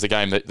 Actually, it was the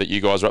game that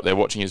you guys were up there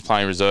watching. He was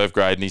playing reserve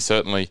grade and he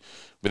certainly,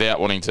 without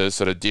wanting to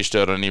sort of dish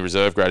dirt on any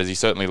reserve graders, he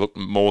certainly looked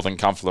more than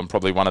comfortable and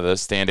probably one of the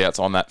standouts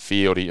on that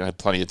field. He had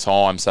plenty of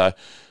time,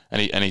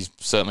 and he's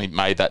certainly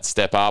made that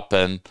step up.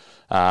 And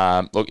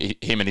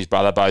him and his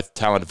brother, both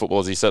talented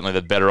footballers. He's certainly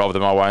the better of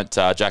them.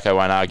 Jacko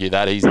won't argue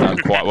that. He's done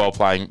quite well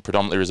playing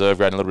predominantly reserve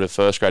grade and a little bit of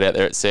first grade out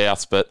there at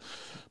Souths. But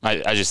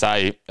mate, as you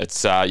say,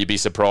 it's you'd be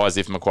surprised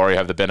if Macquarie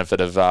have the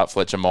benefit of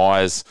Fletcher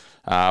Myers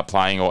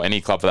playing, or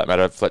any club for that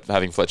matter,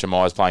 having Fletcher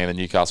Myers playing in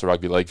the Newcastle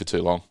Rugby League for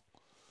too long.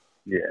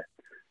 Yeah,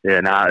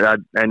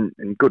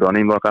 and good on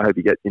him. Like, I hope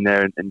he gets in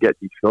there and gets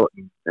his shot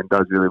and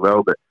does really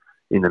well. But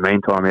in the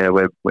meantime,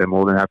 we're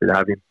more than happy to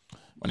have him.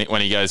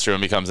 When he goes through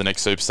and becomes the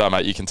next superstar,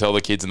 mate, you can tell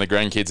the kids and the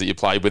grandkids that you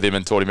played with him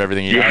and taught him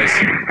everything he knows.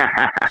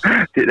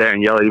 Sit there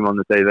and yell at him on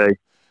the TV.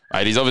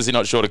 Mate, he's obviously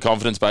not short of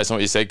confidence based on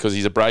what you said, because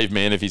he's a brave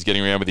man if he's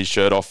getting around with his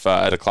shirt off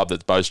at a club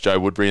that boasts Joe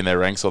Woodbury in their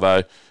ranks.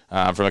 Although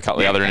from a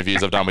couple of other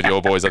interviews I've done with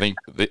your boys, I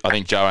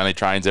think Joe only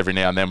trains every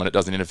now and then when it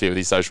doesn't interfere with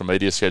his social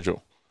media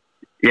schedule.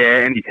 Yeah,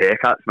 and his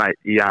haircuts, mate.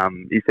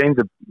 He seems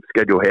to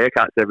schedule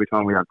haircuts every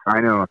time we have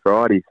training on a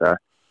Friday. So I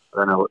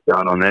don't know what's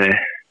going on there.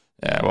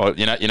 Yeah, well,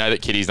 you know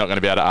that Kitty's not going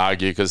to be able to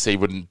argue, because he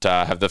wouldn't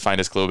have the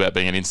faintest clue about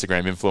being an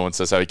Instagram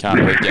influencer, so he can't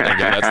really get and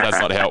go. That's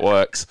not how it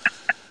works.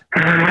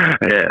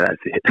 Yeah, that's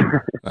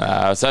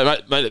it. So,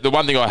 mate, the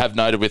one thing I have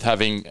noted with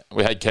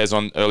we had Kez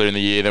on earlier in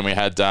the year, then we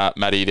had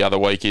Matty the other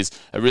week, is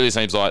it really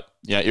seems like,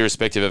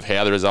 irrespective of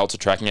how the results are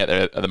tracking out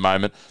there at the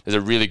moment, there's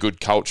a really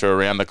good culture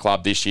around the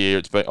club this year.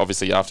 It's been,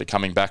 obviously, after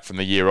coming back from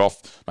the year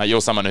off. Mate,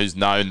 you're someone who's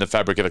known the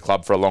fabric of the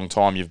club for a long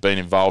time. You've been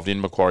involved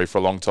in Macquarie for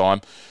a long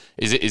time.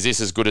 Is this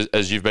as good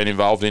as you've been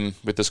involved in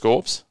with the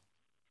Scorps?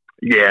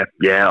 Yeah,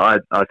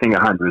 I think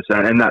 100%.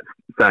 And that's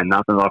saying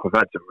nothing. Like, we've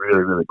had some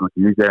really, really good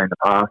years there in the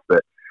past,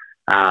 but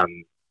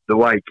the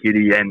way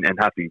Kitty and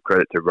have to give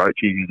credit to Roche,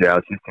 who's our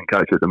assistant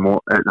coach at the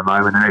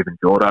moment, and even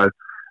Jordo,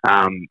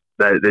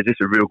 they're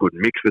just a real good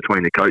mix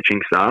between the coaching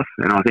staff,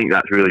 and I think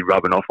that's really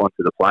rubbing off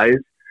onto the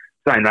players.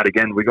 Saying that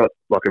again, we got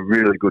like a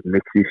really good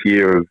mix this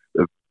year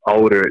of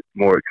older,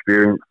 more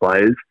experienced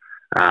players,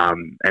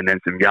 and then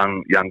some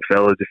young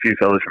fellas, a few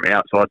fellas from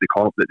outside the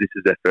comp that this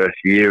is their first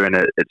year, and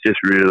it's just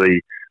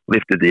really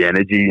lifted the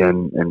energy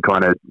and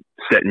kind of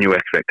set new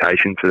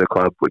expectations for the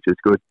club, which is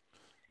good.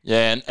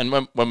 Yeah, and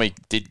when we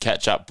did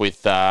catch up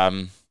with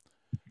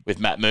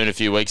Matt Moon a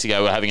few weeks ago,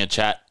 we were having a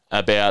chat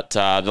about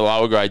the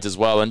lower grades as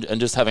well, and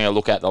just having a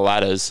look at the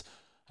ladders.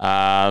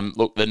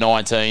 Look, the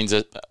 19s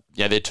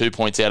are, they're 2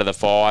 points out of the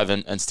 5,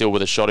 and still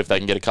with a shot if they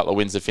can get a couple of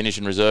wins to finish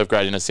in reserve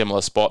grade in a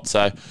similar spot.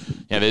 So,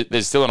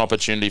 there's still an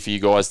opportunity for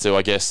you guys to,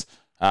 I guess,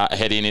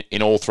 head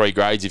in all 3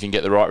 grades if you can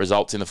get the right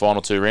results in the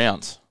final 2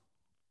 rounds.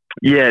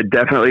 Yeah,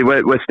 definitely.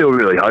 We're still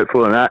really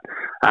hopeful in that.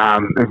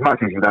 As much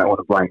as you don't want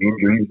to blame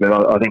injuries, but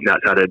I think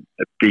that's had a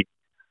big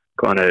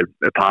kind of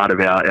a part of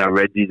our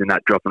Reggies and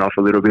that dropping off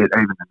a little bit.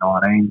 Even the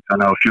 19s. I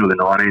know a few of the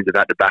 19s have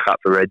had to back up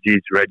for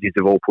Reggies. Reggies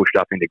have all pushed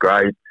up into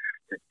grade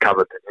to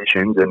cover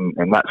positions,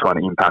 and that's kind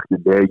of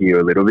impacted their year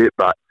a little bit.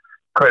 But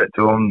credit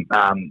to them.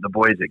 The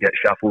boys that get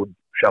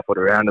shuffled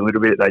around a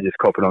little bit, they just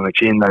cop it on the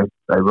chin.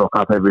 They rock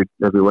up every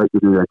week to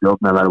do their job,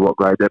 no matter what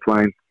grade they're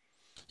playing.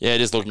 Yeah,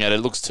 just looking at it,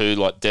 it looks too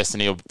like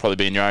destiny will probably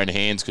be in your own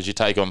hands, because you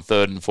take on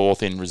 3rd and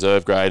 4th in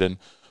reserve grade and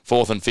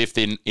 4th and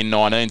 5th in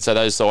 19. So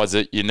those sides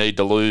that you need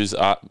to lose,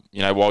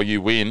 while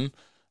you win,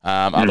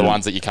 are the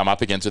ones that you come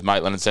up against with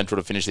Maitland and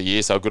Central to finish the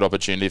year. So a good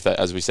opportunity, if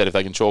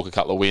they can chalk a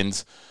couple of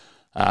wins,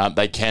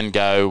 they can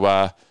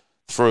go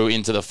through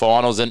into the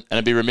finals. And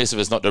it'd be remiss of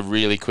us not to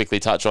really quickly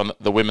touch on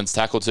the women's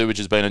tackle too, which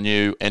has been a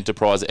new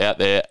enterprise out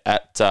there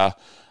at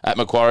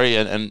Macquarie.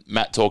 And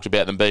Matt talked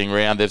about them being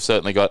round. They've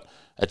certainly got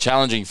a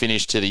challenging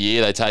finish to the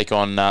year. They take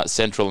on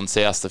Central and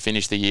South to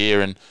finish the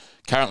year, and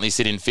currently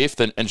sit in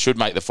 5th and should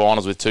make the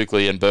finals, with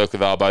Toukley and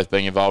Berkeleyvale both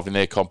being involved in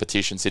their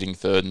competition, sitting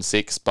 3rd and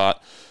 6th.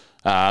 But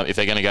if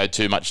they're going to go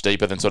too much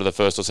deeper than sort of the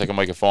first or second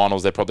week of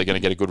finals, they're probably going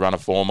to get a good run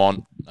of form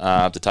on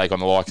to take on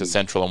the likes of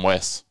Central and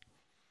West.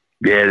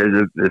 Yeah,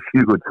 there's a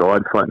few good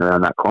sides floating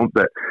around that comp,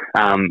 but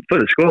for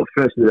the Scorps,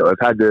 first year that we've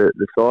had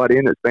the side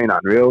in, it's been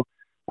unreal.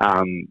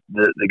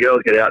 The girls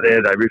get out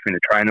there, they riff into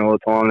training all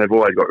the time. They've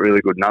always got really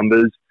good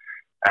numbers.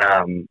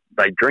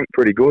 They drink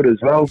pretty good as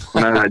well.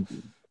 I know they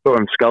saw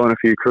them sculling a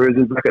few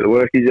cruisers back at the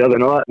workies the other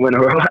night. Went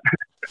all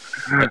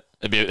right.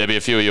 There'd be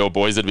a few of your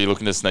boys that'd be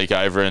looking to sneak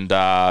over and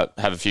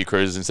have a few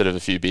cruisers instead of a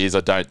few beers,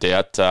 I don't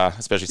doubt,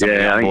 especially some of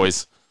the young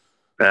boys.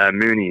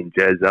 Mooney and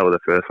Jez, they were the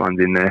first ones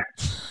in there.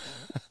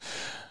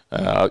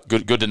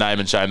 Good to name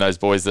and shame those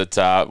boys that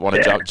want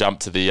to jump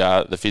to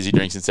the fizzy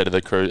drinks instead of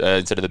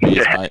the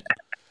beers, mate.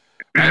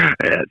 Yeah,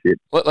 that's it.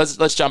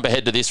 Let's jump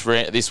ahead to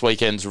this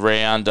weekend's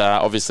round.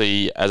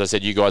 Obviously, as I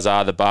said, you guys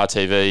are the Bar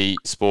TV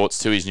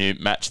Sports 2's new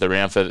match of the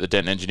round for the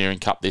Denton Engineering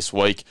Cup this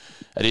week.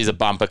 It is a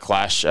bumper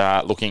clash.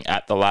 Looking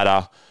at the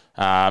ladder,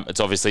 it's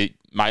obviously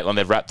Maitland.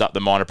 They've wrapped up the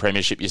minor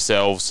premiership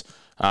yourselves.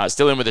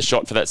 Still in with a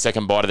shot for that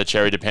second bite of the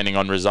cherry, depending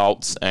on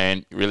results.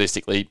 And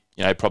realistically,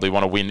 probably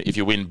want to win. If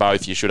you win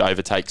both, you should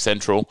overtake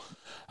Central.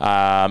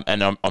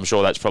 And I'm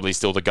sure that's probably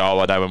still the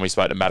goal. I know when we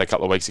spoke to Matt a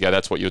couple of weeks ago,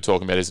 that's what you were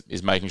talking about,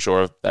 is making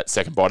sure of that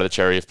second bite of the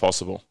cherry if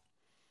possible.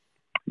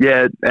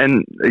 Yeah,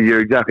 and you're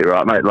exactly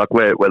right, mate. Like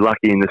we're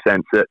lucky in the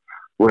sense that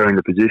we're in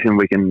the position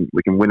we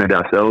can win it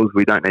ourselves.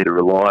 We don't need to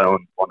rely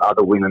on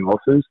other win and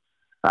losses.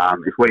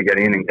 If we get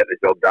in and get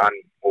the job done,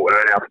 we'll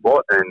earn our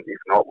spot, and if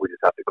not, we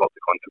just have to cop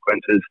the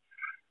consequences.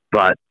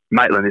 But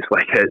Maitland this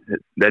week,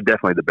 they're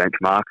definitely the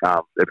benchmark.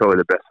 They're probably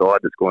the best side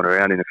that's gone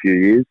around in a few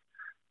years.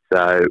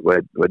 So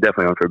we're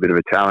definitely on for a bit of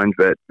a challenge,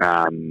 but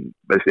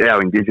it's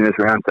our Indigenous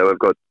round, so we've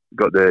got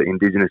the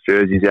Indigenous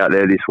jerseys out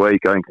there this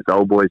week. I think it's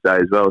Old Boys Day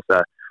as well,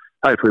 so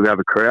hopefully we have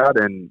a crowd,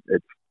 and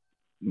it's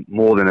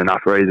more than enough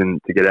reason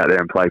to get out there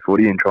and play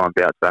footy and try and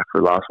bounce back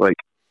for last week.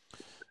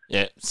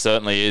 Yeah,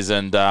 certainly is,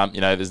 and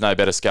there's no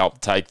better scalp to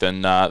take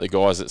than the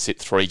guys that sit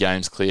 3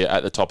 games clear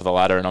at the top of the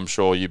ladder, and I'm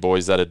sure you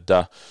boys that'd,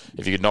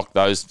 if you could knock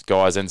those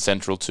guys and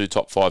Central 2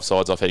 top 5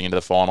 sides off heading into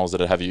the finals,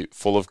 that'd have you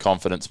full of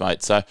confidence,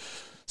 mate. So,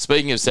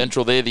 speaking of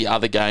Central, they're the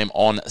other game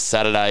on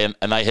Saturday,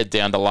 and they head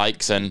down to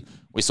Lakes, and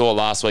we saw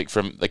last week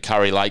from the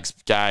Curry Lakes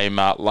game,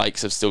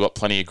 Lakes have still got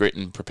plenty of grit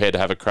and prepared to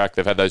have a crack.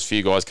 They've had those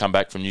few guys come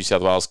back from New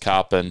South Wales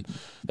Cup, and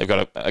they've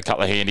got a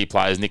couple of handy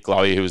players, Nick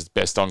Lowy, who was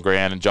best on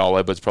ground, and Joel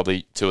Edwards,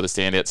 probably 2 of the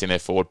standouts in their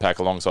forward pack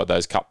alongside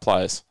those Cup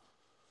players.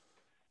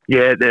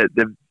 Yeah, they've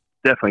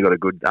definitely got a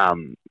good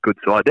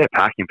side. Their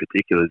pack in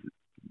particular is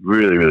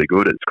really, really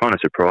good. It's kind of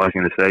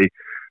surprising to see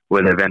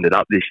where they've ended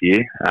up this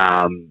year.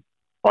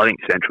 I think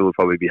Central will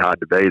probably be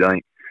hard to beat. I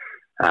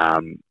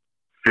think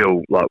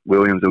feel like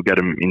Williams will get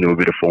them into a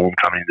bit of form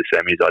coming into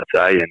semis, I'd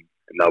say, and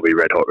they'll be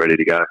red hot, ready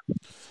to go.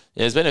 Yeah,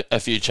 there's been a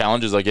few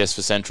challenges, I guess,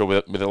 for Central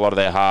with a lot of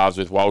their halves,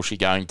 with Walshy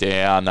going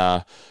down,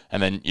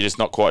 and then you're just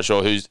not quite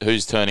sure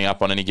who's turning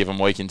up on any given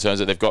week in terms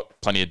of they've got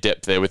plenty of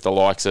depth there with the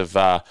likes of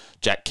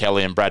Jack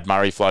Kelly and Brad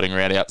Murray floating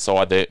around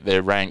outside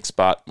their ranks,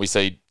 but we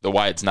see the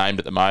way it's named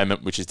at the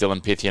moment, which is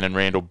Dylan Pythian and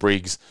Randall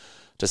Briggs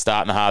to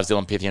start in the halves.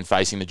 Dylan Pythian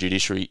facing the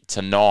Judiciary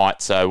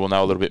tonight, so we'll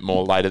know a little bit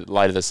more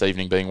later this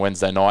evening, being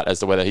Wednesday night, as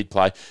to whether he'd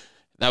play.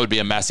 That would be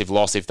a massive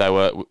loss if they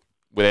were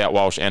without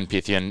Walsh and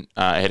Pythian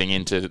heading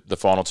into the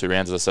final 2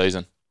 rounds of the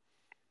season.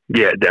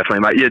 Yeah, definitely,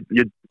 mate.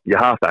 Your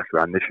halfbacks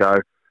run the show.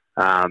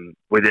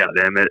 Without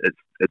them,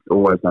 it's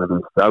always going to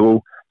be a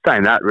struggle.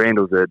 Saying that,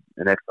 Randall's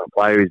an excellent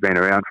player. He's been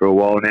around for a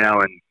while now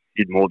and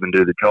did more than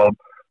do the job.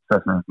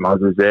 Especially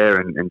Moses there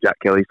and Jack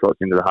Kelly slots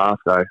into the half.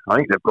 So I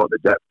think they've got the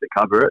depth to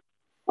cover it.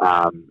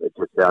 It's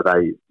just how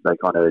they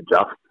kind of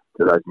adjust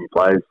to those new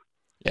players.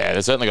 Yeah,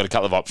 they've certainly got a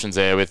couple of options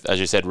there with, as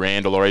you said,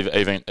 Randall or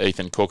even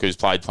Ethan Cook, who's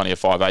played plenty of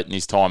 5'8" in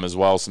his time as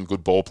well. Some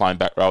good ball-playing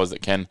back rowers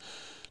that can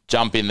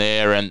jump in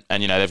there. And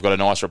they've got a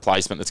nice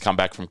replacement that's come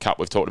back from Cup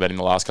we've talked about in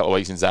the last couple of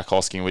weeks in Zach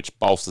Hosking, which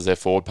bolsters their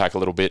forward pack a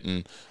little bit.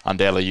 And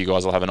undoubtedly you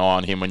guys will have an eye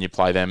on him when you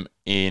play them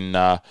in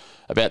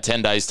about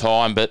 10 days'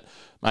 time. But,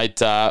 mate,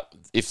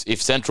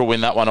 if Central win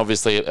that one,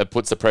 obviously it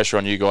puts the pressure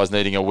on you guys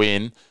needing a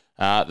win.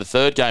 The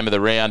third game of the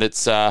round,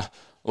 it's...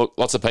 Look,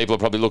 lots of people will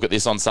probably look at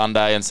this on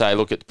Sunday and say,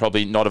 look, it's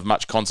probably not of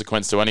much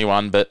consequence to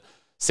anyone, but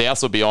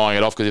South will be eyeing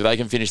it off, because if they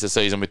can finish the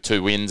season with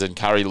 2 wins and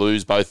Curry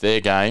lose both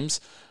their games,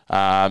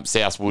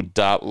 South would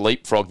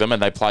leapfrog them, and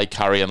they play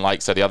Curry and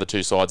Lake, so the other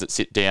 2 sides that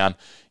sit down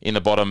in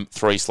the bottom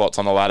 3 slots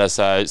on the ladder.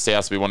 So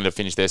South will be wanting to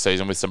finish their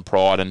season with some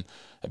pride, and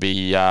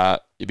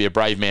you'd be a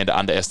brave man to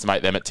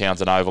underestimate them at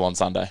Townsend Oval on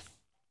Sunday.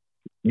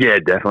 Yeah,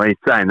 definitely.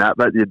 Saying that,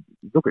 but you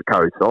look at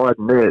Curry's side,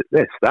 and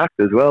they're stacked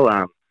as well.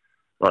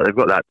 Like they've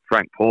got that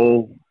Frank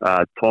Paul,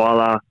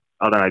 Tyler.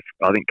 I don't know.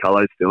 I think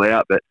Cullo's still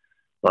out, but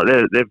like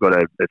they've got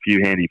a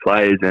few handy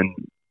players. And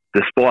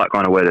despite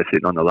kind of where they're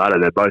sitting on the ladder,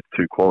 they're both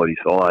 2 quality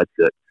sides.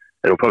 That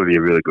it'll probably be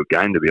a really good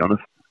game, to be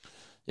honest.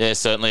 Yeah,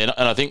 certainly. And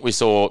I think we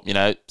saw,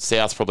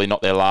 South probably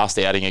not their last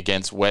outing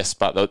against West,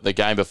 but the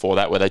game before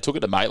that where they took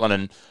it to Maitland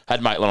and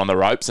had Maitland on the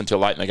ropes until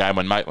late in the game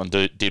when Maitland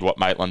did what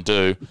Maitland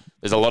do.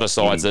 There's a lot of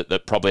sides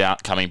that probably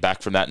aren't coming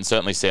back from that, and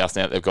certainly South,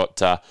 now that they've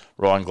got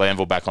Ryan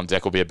Glanville back on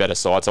deck, will be a better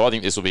side. So I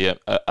think this will be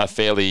a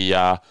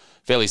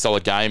fairly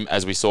solid game,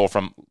 as we saw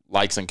from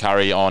Lakes and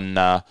Curry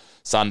on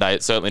Sunday.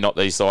 It's certainly not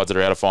these sides that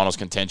are out of finals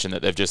contention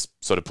that they've just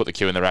sort of put the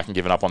cue in the rack and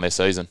given up on their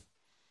season.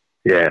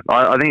 Yeah,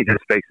 I think it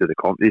just speaks to the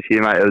comp this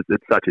year, mate.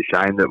 It's such a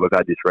shame that we've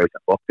had this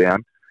recent lockdown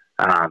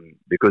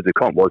because the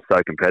comp was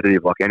so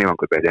competitive. Like, anyone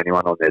could beat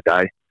anyone on their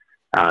day.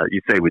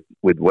 You see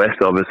with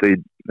West, obviously,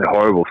 a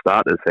horrible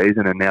start to the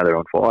season, and now they're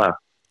on fire.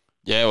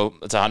 Yeah, well,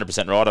 that's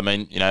 100% right. I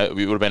mean,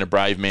 we would have been a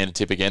brave man to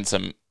tip against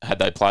them had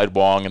they played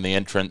Wyong in the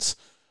entrance,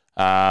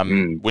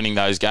 winning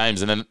those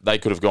games, and then they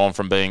could have gone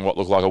from being what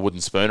looked like a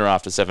wooden spooner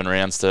after 7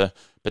 rounds to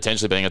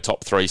potentially being a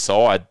top 3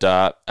 side.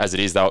 As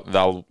it is,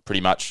 they'll pretty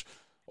much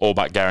all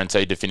but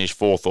guaranteed to finish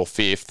 4th or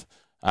 5th.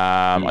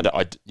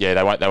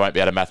 They won't be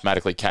able to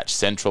mathematically catch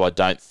Central, I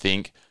don't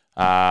think.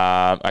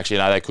 Actually,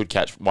 no, they could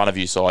catch one of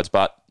you sides,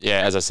 but yeah,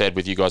 as I said,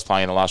 with you guys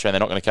playing in the last round, they're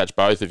not going to catch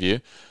both of you.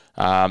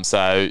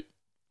 So,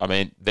 I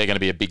mean, they're going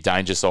to be a big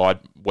danger side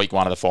week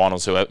 1 of the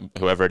finals,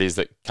 whoever it is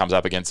that comes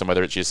up against them,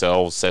 whether it's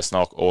yourselves,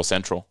 Cessnock or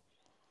Central.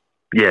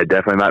 Yeah,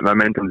 definitely, mate.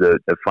 Momentum's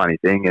a funny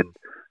thing,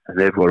 and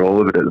they've got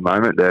all of it at the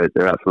moment.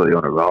 They're absolutely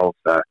on a roll.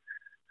 So,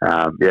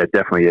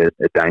 definitely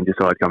a danger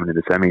side coming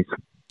into semis.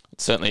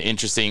 It's certainly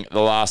interesting,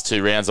 the last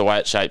 2 rounds, the way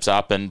it shapes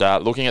up, and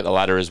looking at the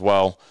ladder as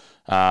well,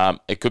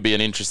 it could be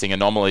an interesting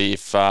anomaly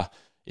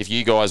if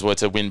you guys were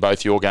to win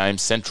both your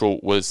games, Central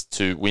was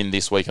to win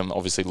this week and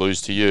obviously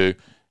lose to you,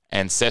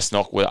 and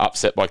Cessnock were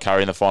upset by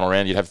Curry in the final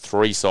round. You'd have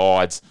 3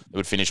 sides that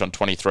would finish on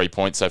 23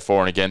 points, so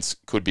for and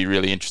against could be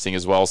really interesting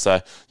as well.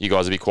 So you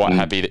guys would be quite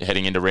happy that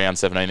heading into round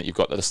 17 that you've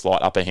got the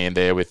slight upper hand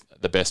there with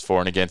the best for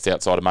and against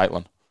outside of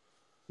Maitland.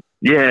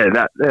 Yeah,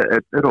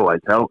 it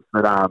always helps,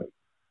 but I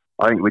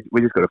think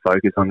we just got to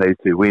focus on these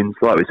 2 wins.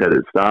 Like we said at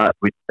the start,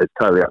 it's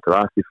totally up to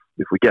us.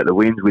 If we get the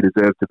wins, we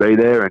deserve to be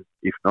there, and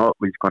if not,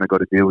 we just kind of got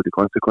to deal with the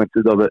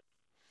consequences of it.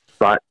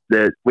 But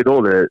with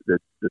all the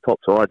top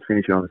sides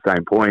finishing on the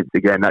same points,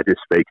 again, that just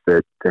speaks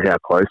to how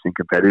close and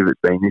competitive it's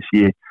been this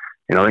year.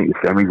 And I think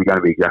the semis are going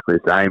to be exactly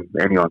the same.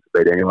 Anyone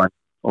can beat anyone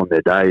on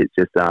their day. It's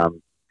just how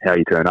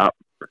you turn up.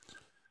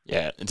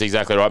 Yeah, it's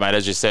exactly right, mate.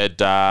 As you said,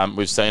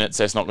 we've seen it.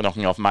 Cessnock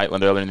knocking off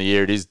Maitland earlier in the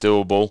year. It is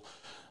doable.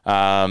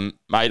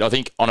 Mate, I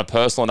think on a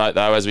personal note,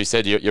 though, as we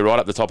said, you're right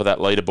at the top of that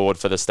leaderboard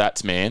for the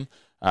stats man.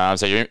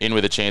 So you're in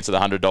with a chance of the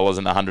 $100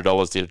 and the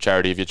 $100 to a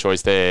charity of your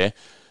choice there.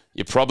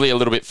 You're probably a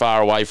little bit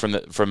far away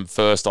from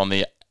first on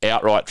the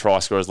outright try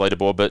scorers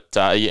leaderboard, but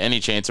are you any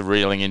chance of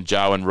reeling in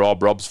Joe and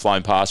Rob? Rob's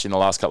flown past you in the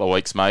last couple of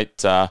weeks,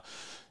 mate.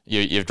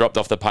 You've dropped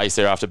off the pace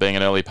there after being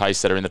an early pace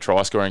setter in the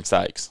try scoring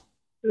stakes.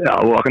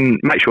 Yeah, well, I can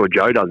make sure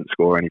Joe doesn't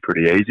score any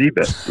pretty easy,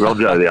 but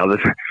Rob's over the other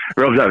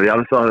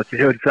side of the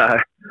field, so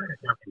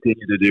he'll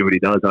continue to do what he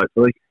does,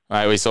 hopefully.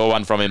 Mate, we saw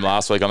one from him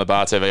last week on the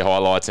Bar TV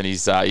highlights, and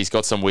he's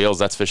got some wheels,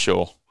 that's for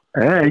sure.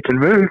 Yeah, he can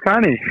move,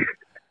 can't he?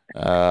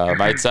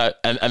 Mate, so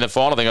and the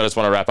final thing I just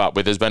want to wrap up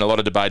with, there's been a lot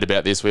of debate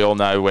about this. We all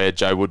know where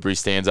Joe Woodbury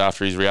stands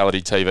after his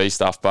reality TV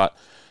stuff, but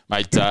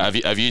mate,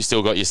 have you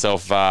still got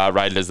yourself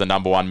rated as the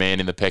number 1 man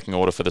in the pecking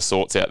order for the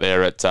sorts out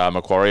there at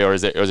Macquarie, or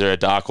is there a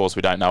dark horse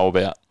we don't know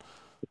about?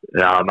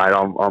 No, mate,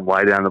 I'm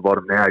way down the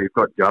bottom now. You've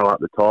got Joe up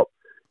the top.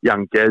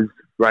 Young Jez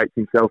rates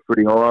himself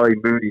pretty highly.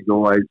 Moody's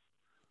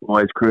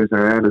always cruising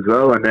around as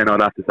well, and then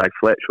I'd have to say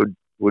Fletch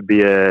would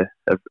be a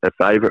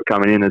favourite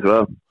coming in as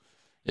well.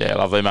 Yeah,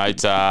 lovely,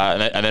 mate.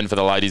 And then for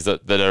the ladies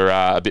that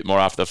are a bit more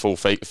after the full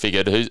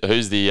figured,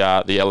 who's the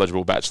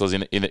eligible bachelors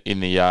in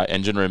the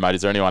engine room, mate?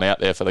 Is there anyone out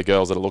there for the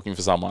girls that are looking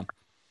for someone?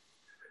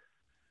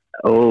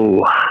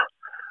 Oh,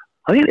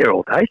 I think they're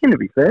all taken, to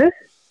be fair.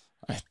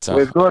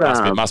 We've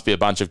got it must be a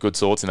bunch of good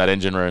sorts in that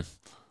engine room.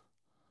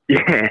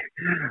 Yeah,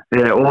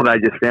 or they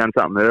just found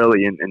something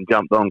early and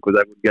jumped on because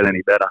they wouldn't get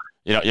any better.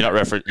 You're not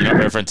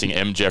referencing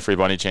M. Jeffrey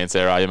by any chance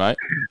there, are you, mate?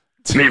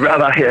 Me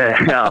brother, yeah.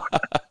 No.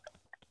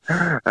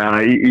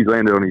 He's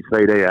landed on his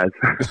feet, he has.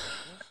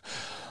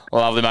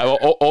 Well, lovely, mate. Well,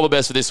 all the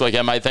best for this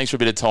weekend, mate. Thanks for a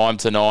bit of time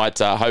tonight.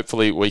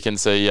 Hopefully we can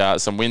see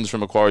some wins from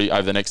Macquarie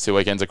over the next 2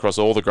 weekends across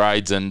all the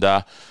grades, and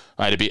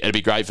mate, it'd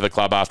be great for the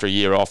club after a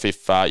year off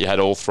if you had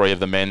all 3 of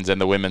the men's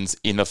and the women's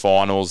in the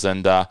finals,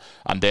 and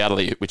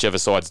undoubtedly whichever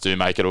sides do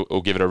make it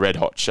will give it a red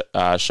hot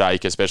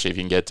shake, especially if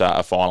you can get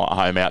a final at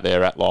home out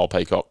there at Lyle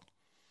Peacock.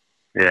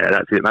 Yeah,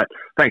 that's it, mate.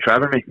 Thanks for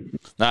having me.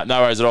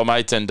 No worries at all,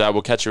 mate, and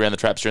we'll catch you around the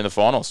traps during the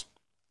finals.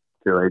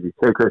 Too easy.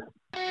 See you, Chris.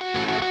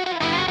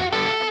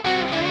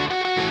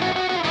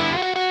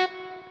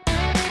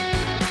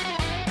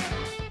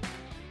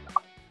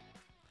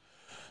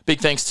 Big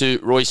thanks to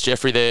Royce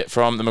Jeffrey there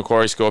from the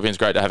Macquarie Scorpions.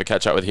 Great to have a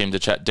catch-up with him to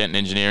chat Denton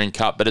Engineering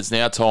Cup. But it's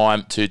now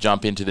time to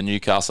jump into the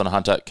Newcastle and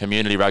Hunter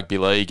Community Rugby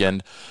League.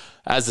 And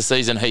as the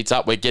season heats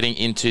up, we're getting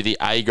into the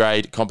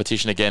A-grade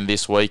competition again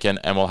this week. And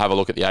we'll have a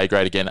look at the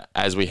A-grade again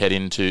as we head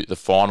into the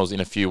finals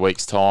in a few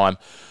weeks' time.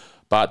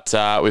 But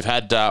we've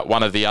had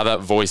one of the other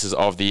voices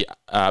of the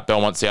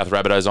Belmont South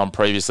Rabbitohs on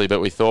previously, but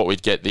we thought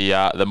we'd get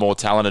the more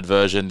talented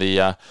version,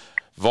 the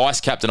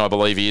vice captain, I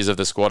believe he is, of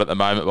the squad at the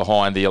moment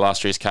behind the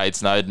illustrious Cade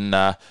Snowden.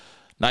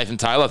 Nathan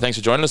Taylor, thanks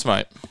for joining us,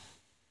 mate.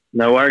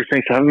 No worries.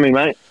 Thanks for having me,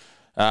 mate.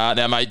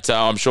 Now, mate,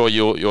 I'm sure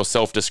you're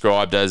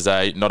self-described as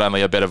not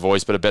only a better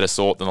voice, but a better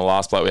sort than the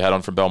last bloke we had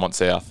on from Belmont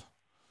South.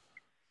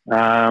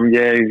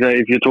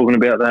 If you're talking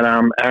about that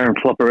Aaron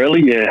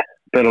Flopperelli, yeah,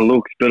 better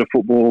looks, better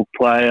football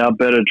player,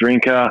 better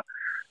drinker,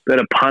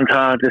 better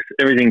punter, just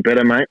everything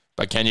better, mate.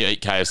 But can you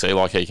eat KFC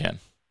like he can?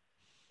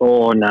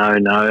 Oh, no.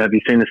 Have you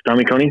seen the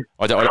stomach on him?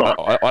 I don't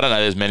know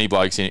there's many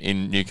blokes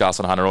in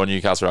Newcastle and Hunter or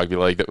Newcastle Rugby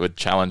League that would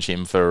challenge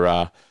him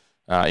for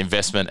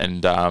investment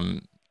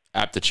and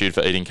aptitude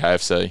for eating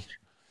KFC.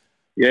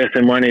 Yes,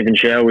 and won't even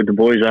shower with the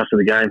boys after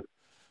the game.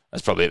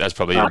 That's probably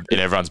in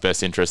everyone's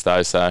best interest,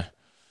 though. So,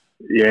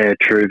 yeah,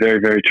 true, very,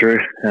 very true.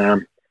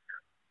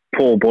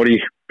 Poor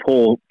body,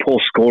 poor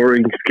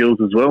scoring skills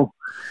as well.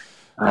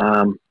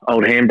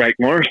 Old handbrake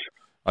Morris.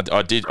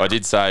 I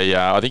did say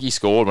I think he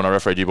scored when I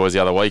refereed you boys the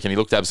other week, and he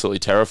looked absolutely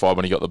terrified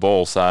when he got the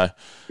ball. So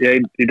yeah,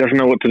 he doesn't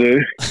know what to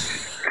do.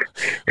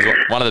 It was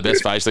one of the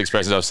best facial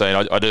expressions I've seen.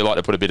 I do like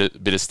to put a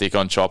bit of stick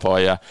on Chop.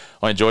 I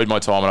enjoyed my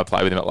time when I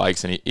played with him at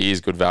Lakes, and he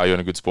is good value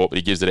and a good sport, but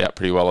he gives it out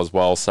pretty well as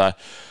well. So,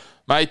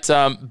 mate,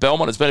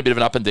 Belmont, it's been a bit of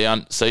an up and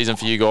down season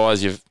for you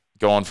guys. You've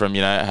gone from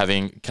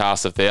having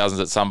casts of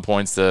thousands at some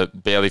points to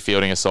barely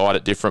fielding a side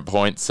at different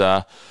points.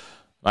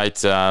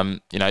 Mate,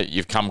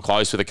 you've come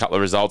close with a couple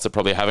of results that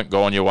probably haven't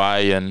gone your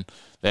way, and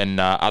then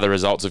other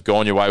results have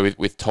gone your way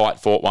with tight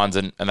fought ones,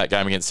 and that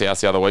game against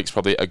South the other week's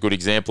probably a good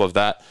example of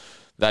that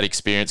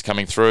experience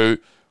coming through.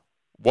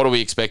 What are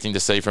we expecting to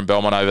see from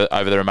Belmont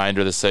over the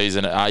remainder of the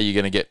season? Are you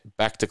going to get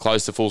back to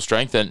close to full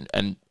strength,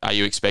 and are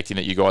you expecting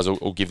that you guys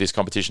will give this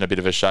competition a bit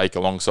of a shake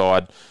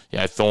alongside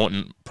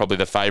Thornton, probably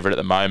the favourite at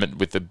the moment,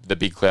 with the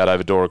big cloud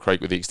over Dora Creek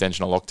with the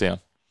extension of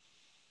lockdown?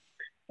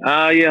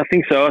 Yeah, I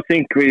think so. I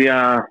think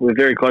we're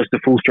very close to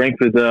full strength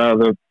with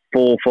the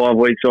 4 or 5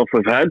 weeks off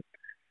we've had.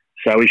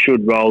 So we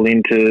should roll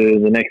into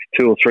the next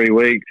 2 or 3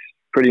 weeks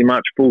pretty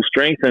much full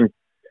strength and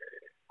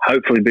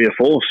hopefully be a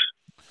force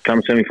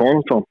come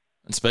semi-final time.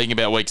 And speaking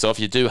about weeks off,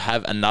 you do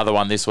have another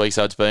one this week.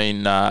 So it's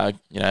been, there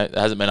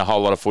hasn't been a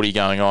whole lot of footy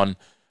going on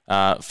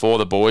for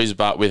the boys,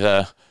 but with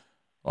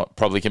what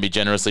probably can be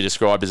generously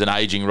described as an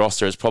ageing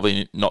roster, it's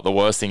probably not the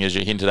worst thing as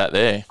you hinted at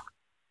there.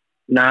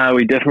 No,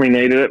 we definitely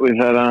needed it. We've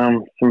had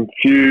some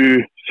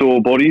few sore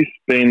bodies,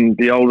 being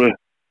the older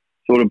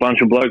sort of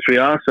bunch of blokes we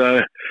are. So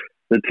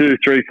the 2,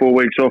 3, 4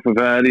 weeks off we've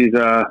had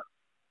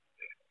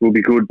will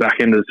be good back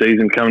into the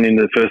season, coming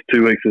into the first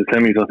 2 weeks of the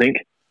semis, I think.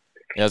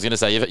 Yeah, I was going to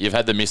say, you've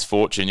had the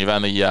misfortune. You've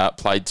only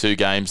played 2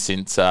 games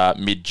since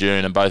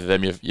mid-June, and both of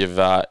them you've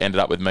ended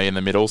up with me in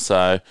the middle.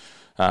 So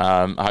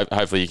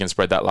hopefully you can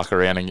spread that luck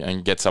around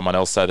and get someone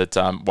else so that,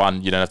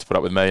 1, you don't have to put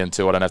up with me, and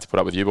 2, I don't have to put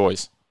up with you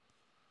boys.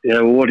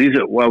 Yeah, well, what is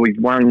it? Well, we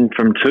won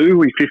from 2.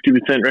 We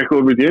 50%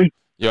 record with you.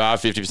 You are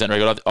 50%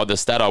 record. The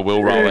stat I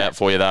will roll out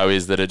for you, though,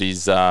 is that it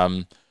is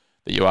that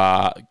you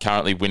are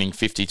currently winning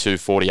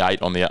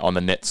 52-48 on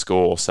the net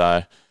score.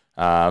 So,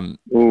 and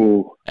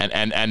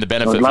the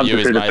benefit for you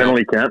is,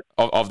 mate,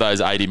 of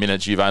those 80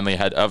 minutes, you've only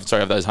had. Of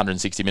those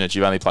 160 minutes,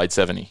 you've only played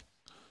 70.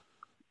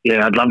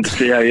 Yeah, I'd love to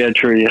see. Yeah,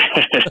 true. Yeah.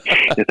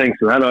 Yeah, thanks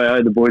for that. I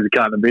owe the boys a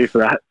carton of beer for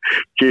that.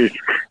 Cheers.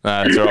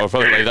 No, that's all right. We'll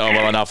probably leave that one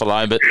well enough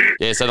alone. But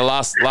yeah, so the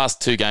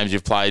last 2 games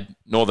you've played,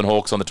 Northern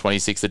Hawks on the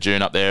 26th of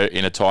June up there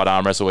in a tight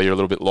arm wrestle where you're a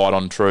little bit light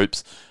on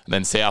troops, and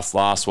then South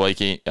last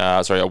week,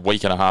 a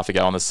week and a half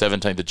ago on the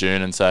 17th of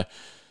June, and so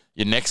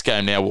your next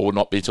game now will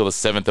not be till the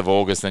 7th of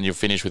August. Then you'll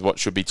finish with what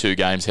should be 2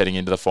 games heading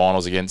into the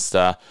finals against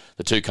the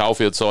 2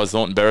 Coalfield sides,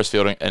 Thornton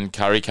Beresfield and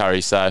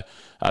Curry. So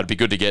it'd be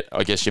good to get,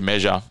 I guess, your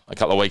measure a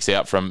couple of weeks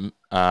out from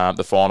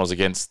the finals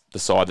against the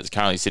side that's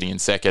currently sitting in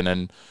second,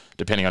 and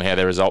depending on how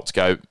their results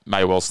go,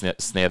 may well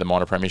snare the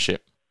minor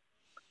premiership.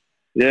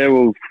 Yeah,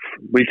 well,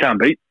 we can't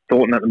beat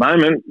Thornton at the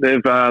moment.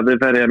 They've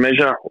had our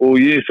measure all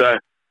year, so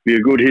be a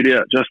good hit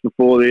out just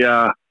before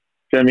the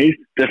semis.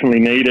 Definitely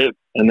need it.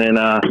 And then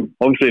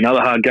obviously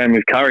another hard game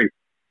with Curry.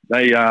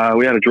 We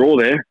had a draw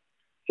there,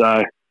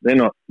 so they're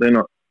not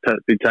to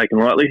be taken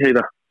lightly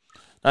either.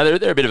 No,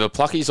 they're a bit of a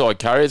plucky side,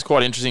 Curry. It's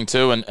quite interesting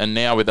too, and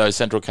now with those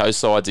Central Coast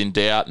sides in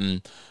doubt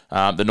and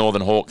the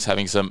Northern Hawks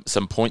having some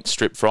points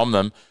stripped from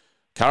them,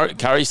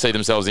 Curry see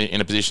themselves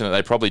in a position that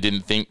they probably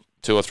didn't think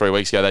 2 or 3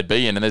 weeks ago they'd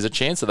be in, and there's a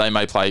chance that they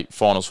may play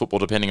finals football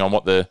depending on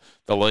what the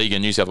league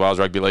and New South Wales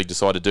Rugby League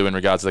decide to do in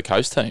regards to the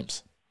coast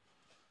teams.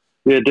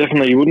 Yeah,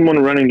 definitely. You wouldn't want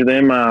to run into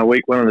them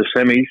week 1 of the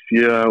semis,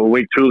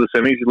 week 2 of the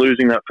semis. You're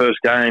losing that first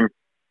game,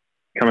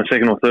 come a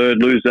second or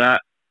third, lose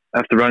that,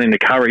 have to run into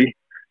Curry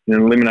in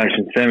an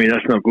elimination semi.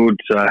 That's not good.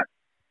 So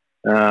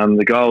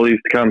the goal is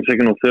to come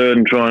second or third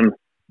and try and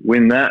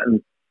win that,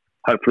 and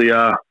hopefully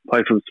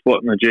play for the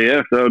spot in the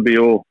GF. That would be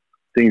all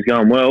things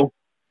going well.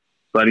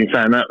 But in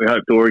saying that, we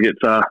hope Dora gets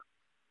not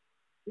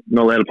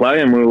allowed to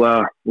play, and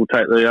we'll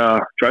take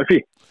the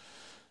trophy.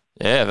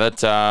 Yeah,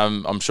 that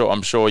I'm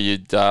sure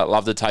you'd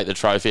love to take the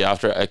trophy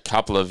after a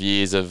couple of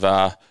years of,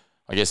 I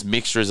I guess,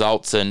 mixed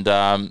results and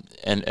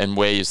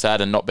where you've sat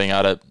and not being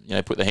able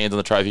to put the hands on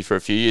the trophy for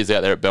a few years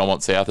out there at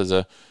Belmont South as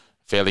a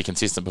fairly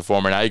consistent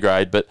performer in A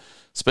grade. But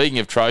speaking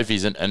of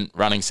trophies and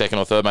running second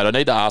or third, mate, I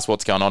need to ask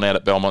what's going on out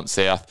at Belmont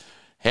South.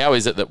 How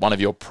is it that one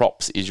of your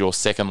props is your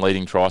second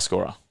leading try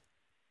scorer?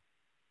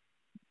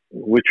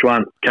 Which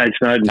one? Cade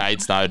Snowden.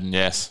 Cade Snowden,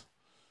 yes.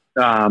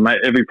 Mate,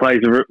 every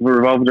play's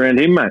revolved around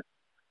him, mate.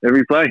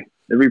 Every play.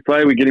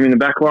 We get him in the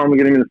back line, we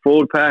get him in the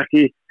forward pack.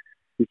 He's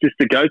just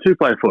a go-to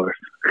player for us.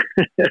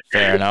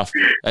 Fair enough.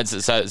 And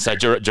so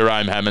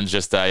Jerome Hammond's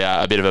just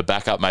a bit of a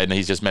backup, mate, and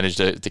he's just managed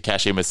to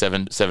cash in with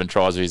seven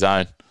tries of his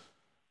own.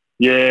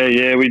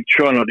 Yeah. We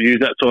try not to use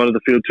that side of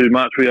the field too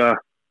much. We are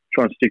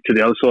trying to stick to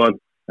the other side.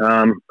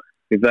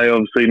 If they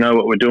obviously know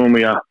what we're doing,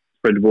 we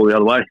spread the ball the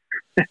other way.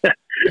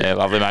 Yeah,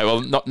 lovely, mate.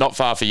 Well, not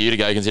far for you to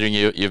go, considering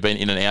you've been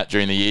in and out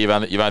during the year.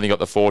 You've only got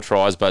the 4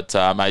 tries, but,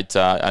 mate,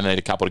 I need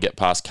a couple to get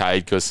past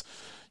Cade because,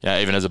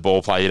 even as a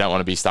ball player, you don't want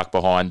to be stuck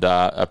behind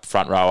a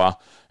front rower.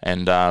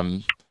 And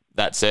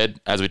that said,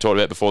 as we talked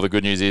about before, the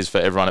good news is for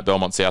everyone at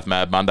Belmont South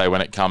Mad Monday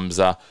when it comes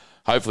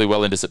hopefully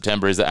well into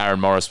September is that Aaron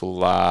Morris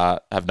will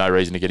have no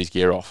reason to get his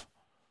gear off.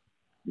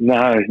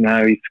 No,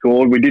 he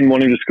scored. We didn't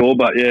want him to score,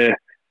 but, yeah,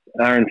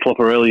 Aaron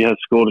Flopperelli has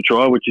scored a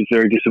try, which is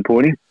very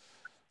disappointing.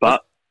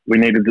 But we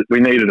needed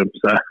him.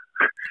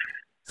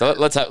 So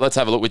let's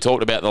have a look. We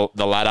talked about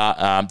the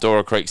ladder.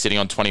 Dora Creek sitting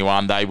on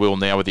 21. They will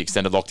now, with the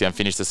extended lockdown,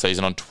 finish the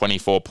season on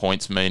 24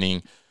 points,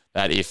 meaning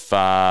that if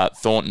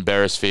Thornton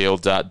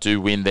Beresfield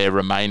do win their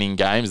remaining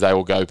games, they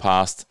will go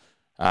past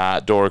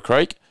Dora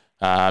Creek.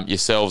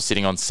 Yourselves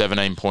sitting on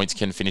 17 points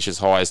can finish as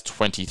high as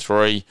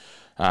 23,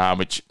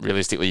 which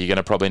realistically you're going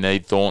to probably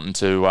need Thornton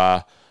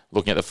to.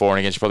 Looking at the for and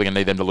against, you're probably going to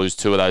need them to lose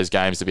 2 of those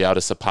games to be able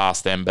to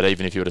surpass them. But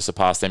even if you were to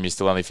surpass them, you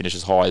still only finish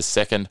as high as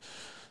second.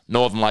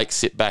 Northern Lakes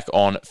sit back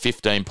on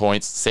 15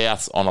 points.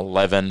 Souths on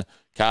 11.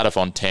 Cardiff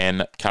on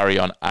 10. Curry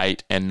on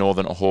 8. And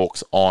Northern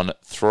Hawks on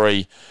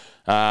 3.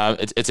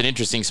 It's an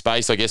interesting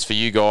space, I guess, for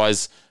you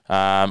guys.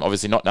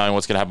 Obviously, not knowing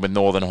what's going to happen with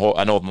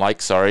Northern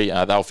Lakes.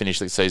 They'll finish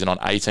the season on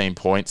 18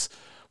 points.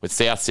 With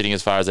South sitting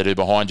as far as they do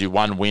behind you,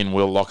 1 win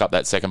will lock up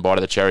that second bite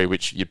of the cherry,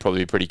 which you'd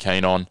probably be pretty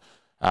keen on.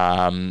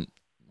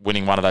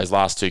 Winning one of those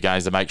last 2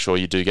 games to make sure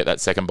you do get that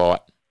second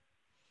bite.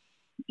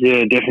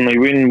 Yeah, definitely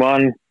win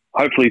 1,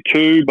 hopefully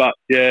 2, but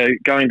yeah,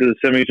 going to the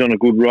semis on a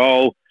good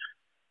roll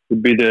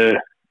would be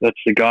that's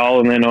the goal,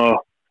 and then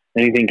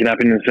anything can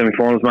happen in the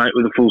semi-finals, mate.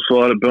 With a full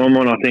side at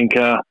Belmont, I think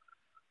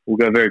we'll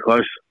go very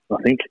close.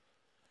 I think.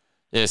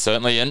 Yeah,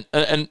 certainly,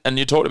 and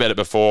you talked about it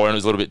before, and it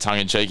was a little bit tongue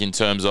in cheek in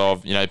terms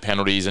of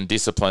penalties and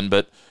discipline,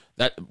 but.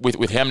 That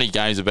with how many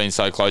games have been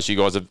so close, you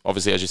guys have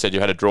obviously, as you said, you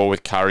had a draw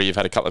with Curry, you've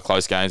had a couple of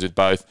close games with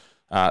both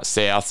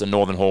Souths and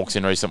Northern Hawks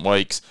in recent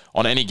weeks.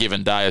 On any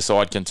given day, a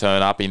side can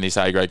turn up in this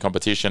A-grade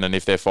competition, and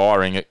if they're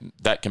firing,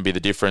 that can be the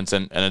difference,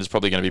 and it's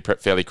probably going to be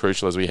fairly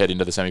crucial as we head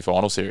into the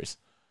semi-final series.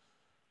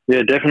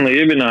 Yeah,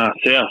 definitely. Even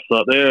South,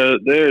 like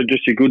they're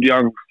just a good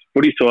young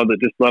footy side that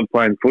just love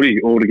playing footy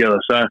all together.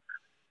 So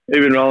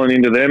even rolling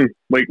into them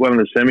week 1 of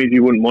the semis,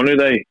 you wouldn't want to.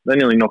 They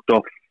nearly knocked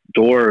off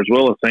Dora as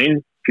well, I've seen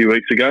a few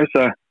weeks ago.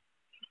 So.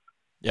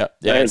 Yeah,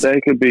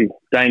 they could be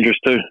dangerous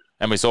too.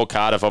 And we saw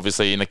Cardiff,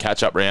 obviously, in the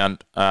catch-up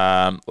round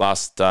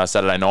last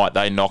Saturday night.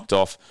 They knocked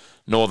off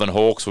Northern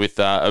Hawks with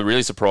a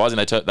really surprising.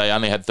 They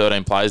only had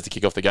 13 players to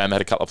kick off the game. They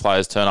had a couple of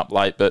players turn up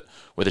late, but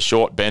with a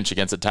short bench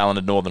against a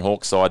talented Northern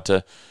Hawks side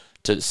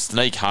to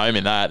sneak home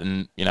in that.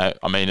 And,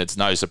 it's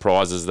no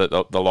surprises that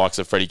the likes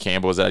of Freddie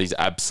Campbell is at his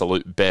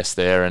absolute best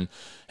there, and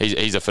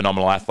he's a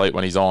phenomenal athlete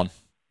when he's on.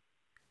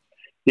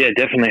 Yeah,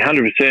 definitely,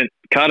 100%.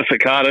 Cardiff at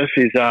Cardiff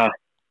is...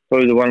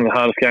 probably one of the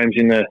hardest games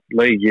in the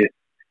league. You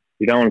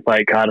don't want to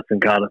play Cardiff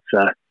and Cardiff.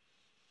 So,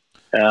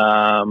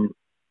 I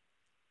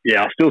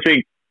still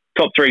think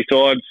top 3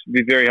 sides would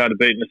be very hard to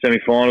beat in the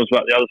semi-finals,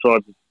 but the other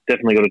side's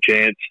definitely got a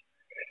chance.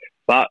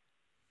 But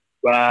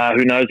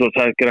who knows what's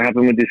going to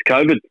happen with this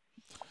COVID.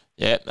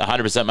 Yeah,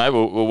 100%, mate.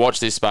 We'll watch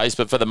this space.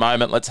 But for the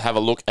moment, let's have a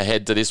look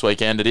ahead to this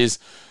weekend. It is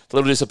a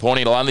little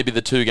disappointing. It'll only be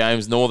the 2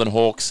 games. Northern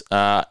Hawks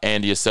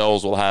and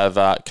yourselves will have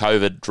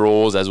COVID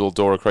draws, as will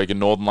Dora Creek and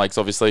Northern Lakes,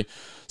 obviously.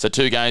 So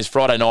 2 games.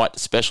 Friday night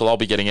special. I'll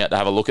be getting out to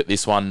have a look at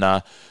this one.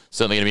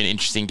 Certainly going to be an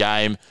interesting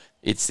game.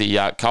 It's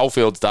the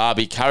Coalfields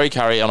Derby.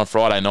 Curry on a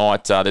Friday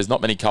night. There's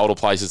not many colder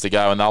places to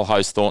go, and they'll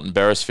host Thornton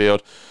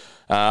Beresfield.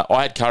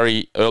 I had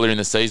Curry earlier in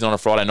the season on a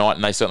Friday night,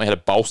 and they certainly had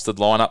a bolstered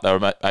lineup. They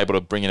were able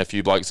to bring in a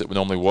few blokes that would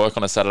normally work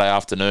on a Saturday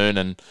afternoon,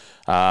 and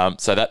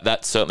so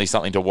that's certainly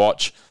something to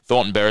watch.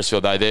 Thornton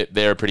Beresfield, though,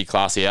 they're a pretty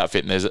classy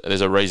outfit, and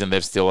there's a reason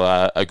they've still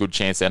a good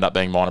chance to end up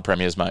being minor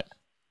premiers, mate.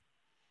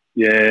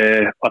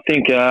 Yeah, I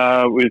think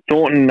with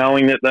Thornton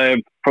knowing that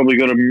they've probably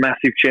got a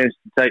massive chance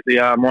to take the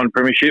minor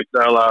premiership,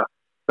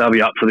 they'll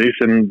be up for this,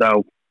 and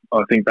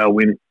I think they'll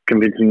win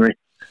convincingly.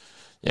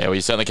 Yeah, well,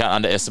 you certainly can't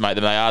underestimate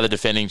them. They are the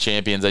defending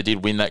champions. They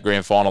did win that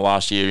grand final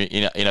last year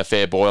in a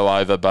fair boil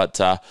over, but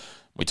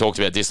we talked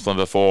about discipline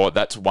before.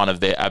 That's one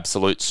of their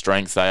absolute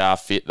strengths. They are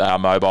fit, they are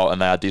mobile,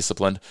 and they are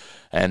disciplined.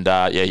 And,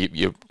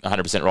 you're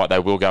 100% right. They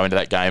will go into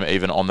that game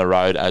even on the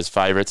road as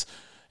favourites.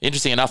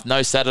 Interesting enough,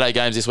 no Saturday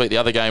games this week. The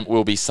other game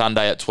will be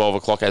Sunday at 12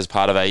 o'clock as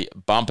part of a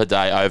bumper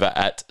day over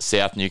at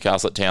South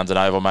Newcastle at Townsend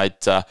Oval,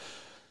 mate.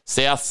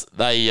 South,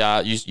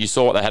 you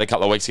saw what they had a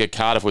couple of weeks ago.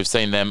 Cardiff, we've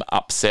seen them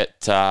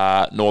upset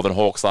Northern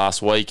Hawks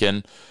last week,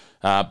 and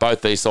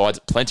both these sides,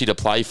 plenty to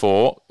play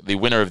for. The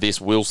winner of this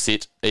will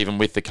sit, even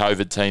with the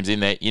COVID teams in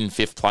there, in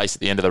 5th place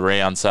at the end of the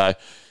round. So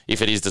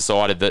if it is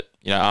decided that,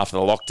 after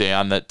the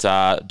lockdown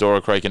that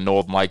Dora Creek and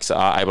Northern Lakes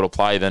are able to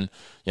play, then,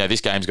 this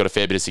game's got a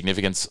fair bit of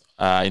significance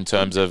in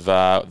terms of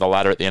the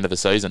ladder at the end of the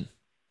season.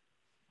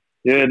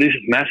 Yeah, this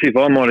is massive.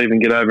 I might even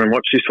get over and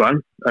watch this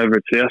one over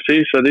at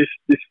Southsea. So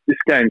this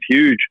game's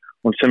huge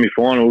on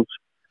semi-finals.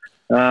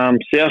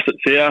 South at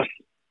South,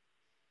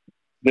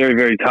 very,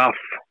 very tough.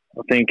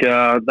 I think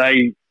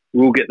they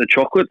will get the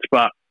chocolates,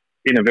 but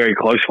in a very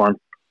close one.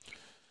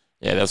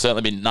 Yeah, there'll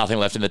certainly be nothing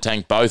left in the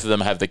tank. Both of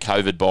them have the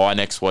COVID bye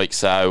next week,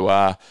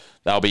 so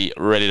they'll be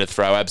ready to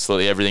throw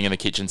absolutely everything in the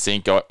kitchen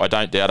sink. I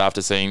don't doubt,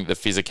 after seeing the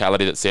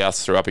physicality that South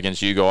threw up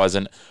against you guys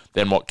and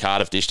then what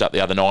Cardiff dished up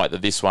the other night,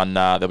 that this one,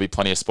 there'll be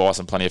plenty of spice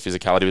and plenty of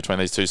physicality between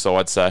these two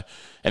sides. So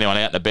anyone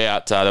out and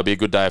about, there'll be a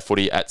good day of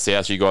footy at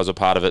South. You guys were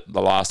part of it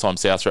the last time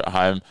South were at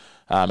home.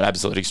 An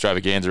absolute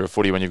extravaganza of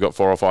footy when you've got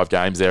 4 or 5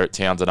 games there at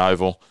Townsend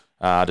Oval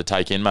to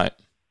take in, mate.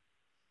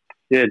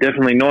 Yeah,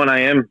 definitely. 9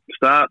 a.m.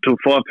 start till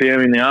 5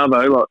 p.m. in the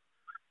Arvo. Like,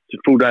 it's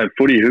a full day of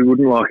footy. Who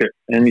wouldn't like it?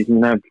 And you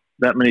can have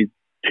that many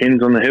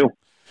tins on the hill.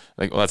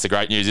 Well, that's the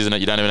great news, isn't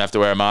it? You don't even have to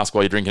wear a mask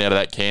while you're drinking out of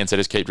that can, so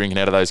just keep drinking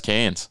out of those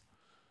cans.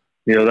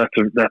 Yeah,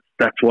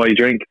 that's why you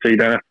drink, so you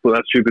don't have to put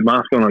that stupid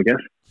mask on, I guess.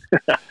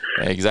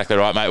 Yeah, exactly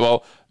right, mate.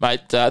 Well, mate,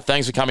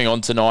 thanks for coming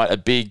on tonight. A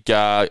big,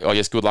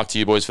 good luck to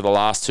you boys for the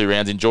last 2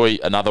 rounds. Enjoy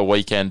another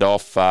weekend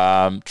off.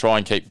 Try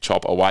and keep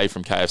Chop away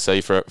from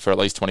KFC for at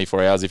least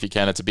 24 hours if you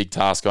can. It's a big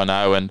task, I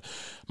know, and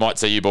might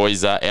see you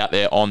boys out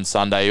there on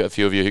Sunday, a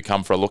few of you who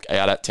come for a look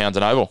out at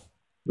Townsend Oval.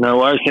 No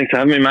worries. Thanks for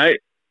having me,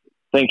 mate.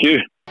 Thank you.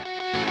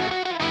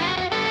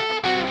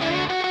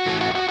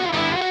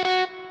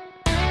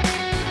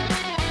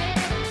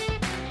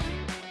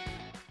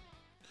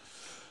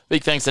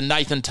 Big thanks to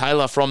Nathan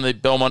Taylor from the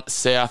Belmont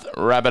South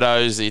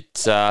Rabbitohs.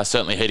 It's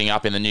certainly heating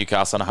up in the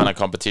Newcastle and Hunter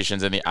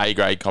competitions, and the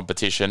A-grade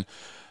competition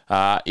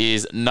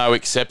is no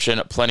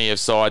exception. Plenty of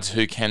sides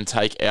who can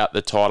take out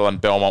the title, and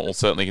Belmont will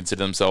certainly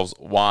consider themselves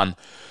one.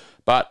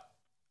 But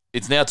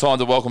it's now time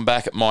to welcome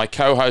back my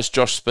co-host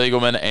Josh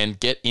Spiegelman and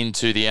get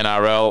into the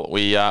NRL.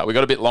 We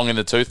got a bit long in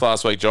the tooth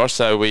last week, Josh,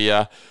 so we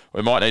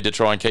might need to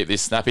try and keep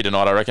this snappy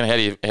tonight, I reckon. How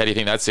do you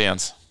think that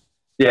sounds?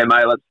 Yeah,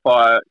 mate, let's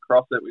fire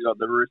across it. We got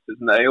the Roosters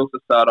and the Eels to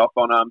start off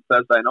on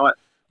Thursday night.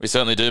 We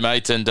certainly do,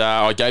 mate, and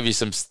I gave you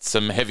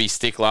some heavy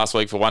stick last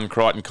week for one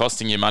Crichton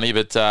costing you money,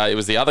 but it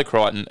was the other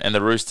Crichton and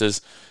the Roosters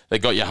that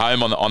got you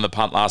home on the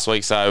punt last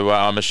week, so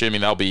I'm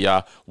assuming they'll be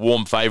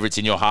warm favourites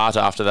in your heart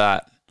after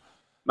that.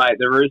 Mate,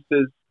 the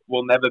Roosters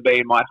will never be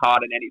in my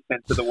heart in any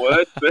sense of the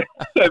word,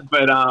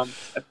 but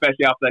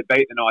especially after they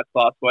beat the Knights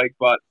last week.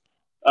 But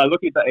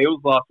looking at the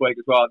Eels last week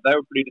as well, they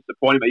were pretty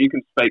disappointing, but you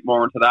can speak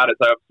more into that, as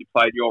they obviously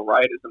played your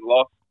Raiders and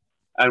lost.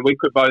 And we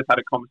could both had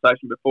a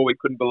conversation before. We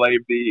couldn't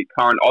believe the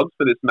current odds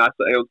for this match.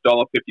 The Eels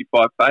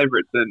 $1.55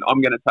 favourites, and I'm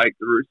going to take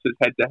the Roosters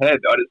head to head.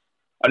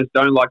 I just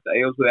don't like the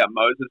Eels without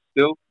Moses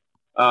still.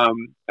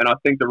 And I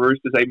think the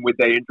Roosters, even with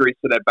their injuries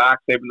to their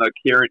backs, even though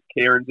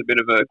Kieran's a bit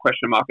of a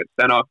question mark at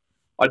centre,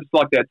 I just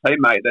like their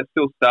teammate. They're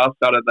still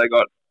star-studded. They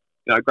got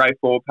great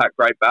forward pack,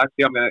 great backs.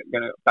 Yeah, I'm going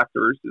to back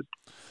the Roosters.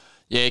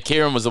 Yeah,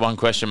 Kieran was the one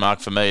question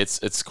mark for me.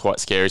 It's quite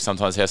scary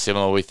sometimes how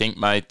similar we think,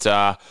 mate.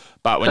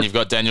 But when you've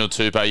got Daniel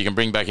Tupou, you can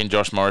bring back in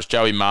Josh Morris,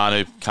 Joey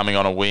Manu coming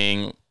on a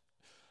wing.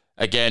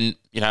 Again,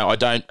 I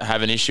don't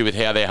have an issue with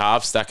how their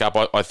halves stack up.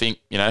 I think,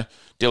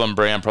 Dylan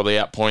Brown probably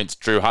outpoints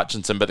Drew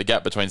Hutchinson, but the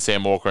gap between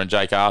Sam Walker and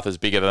Jake Arthur is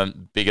bigger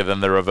than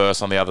the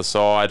reverse on the other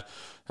side.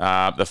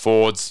 The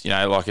forwards,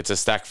 it's a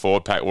stacked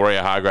forward pack.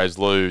 Warrior, Hargraves,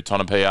 Lou,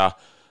 Tonopia,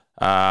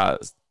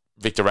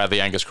 Victor Radley,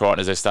 Angus Crichton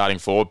as their starting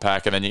forward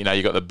pack. And then,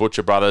 you've got the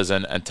Butcher brothers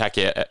and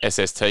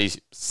SSTC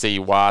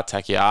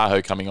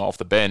Takiaho coming off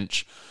the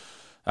bench.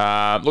 Look,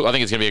 I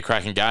think it's going to be a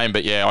cracking game,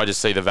 but I just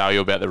see the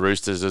value about the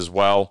Roosters as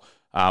well.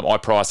 I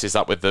price this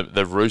up with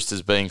the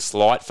Roosters being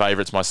slight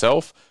favourites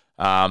myself.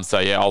 I'll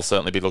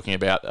certainly be looking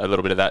about a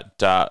little bit of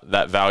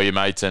that value,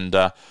 mate. And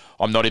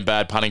I'm not in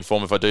bad punting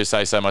form, if I do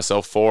say so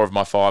myself. 4 of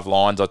my 5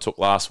 lines I took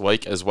last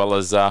week, as well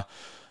as a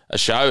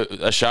show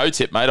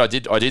tip, mate. I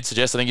did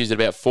suggest, I think he was at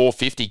about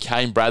 450.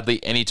 Kane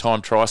Bradley,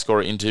 anytime try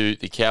scorer into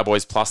the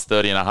Cowboys plus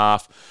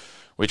 30.5,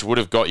 which would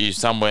have got you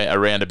somewhere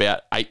around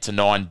about $8 to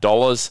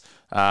 $9.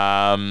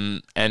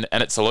 And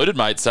it saluted,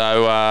 mate.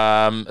 So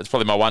it's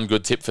probably my one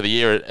good tip for the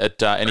year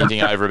at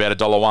anything over about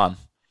 $1.01.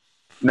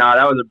 No,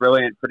 that was a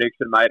brilliant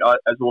prediction, mate.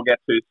 As we'll get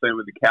to soon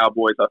with the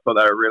Cowboys, I thought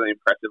they were really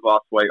impressive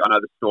last week. I know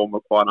the Storm were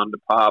quite under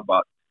par,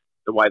 but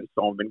the way the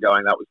Storm have been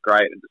going, that was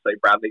great. And to see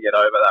Bradley get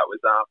over, that was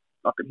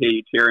I could hear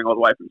you cheering all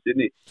the way from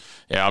Sydney.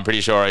 Yeah, I'm pretty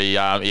sure he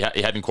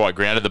hadn't quite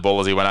grounded the ball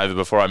as he went over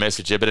before I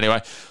messaged you. But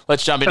anyway,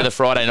 let's jump into the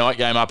Friday night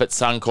game up at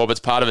Suncorp. It's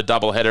part of a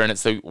doubleheader, and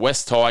it's the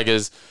West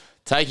Tigers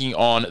taking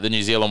on the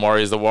New Zealand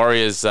Warriors. The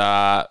Warriors,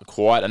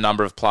 quite a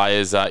number of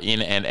players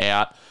in and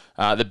out.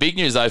 The big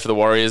news, though, for the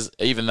Warriors,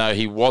 even though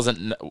he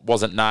wasn't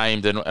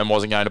named and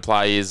wasn't going to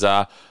play, is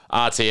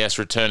RTS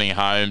returning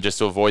home just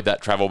to avoid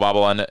that travel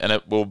bubble, and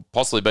it will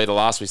possibly be the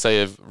last we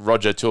see of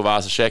Roger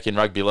Tuivasa-Sheck in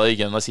rugby league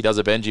unless he does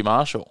a Benji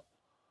Marshall.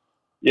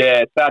 Yeah,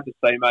 it's sad to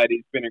see, mate.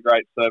 He's been a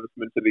great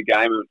serviceman to the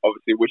game, and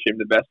obviously wish him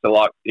the best of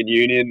luck in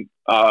Union.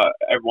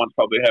 Everyone's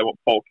probably heard what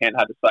Paul Kent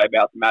had to say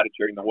about the matter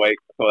during the week.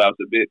 I thought that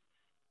was a bit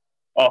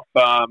off,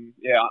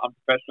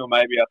 unprofessional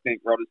maybe. I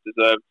think Rodgers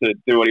deserves to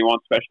do what he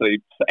wants,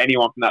 especially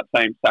anyone from that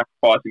team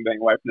sacrificing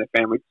being away from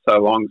their family for so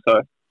long.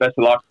 So best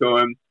of luck to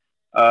him.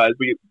 As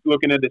we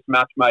look into this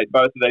match, mate,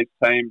 both of these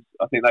teams,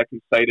 I think they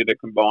conceded a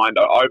combined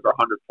over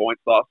 100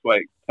 points last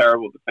week.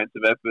 Terrible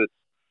defensive efforts.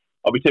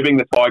 I'll be tipping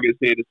the Tigers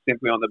here just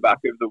simply on the back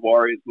of the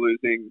Warriors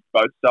losing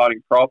both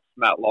starting props,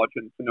 Matt Lodge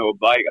and Fanua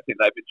Blake. I think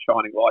they've been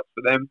shining lights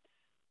for them.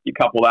 You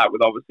couple that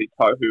with obviously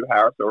Tohu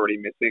Harris already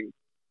missing,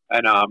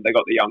 and they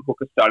got the young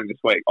hooker starting this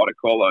week,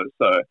 Otakolo.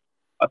 So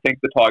I think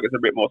the Tigers are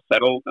a bit more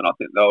settled, and I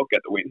think they'll get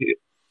the win here.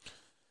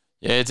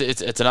 Yeah,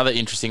 it's another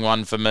interesting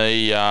one for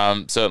me.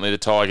 Certainly the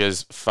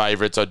Tigers'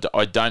 favourites.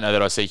 I don't know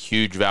that I see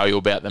huge value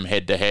about them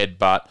head-to-head,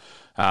 but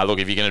look,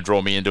 if you're going to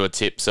draw me into a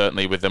tip,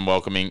 certainly with them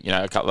welcoming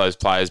a couple of those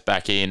players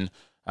back in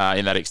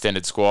that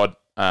extended squad,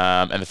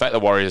 and the fact the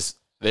Warriors,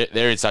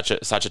 they're in such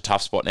a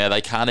tough spot now,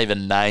 they can't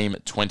even name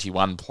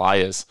 21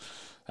 players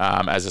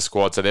as a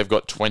squad. So they've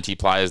got 20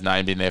 players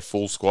named in their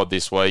full squad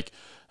this week,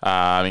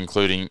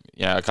 including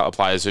a couple of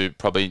players who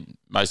probably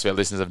most of our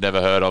listeners have never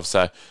heard of.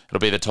 So it'll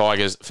be the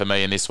Tigers for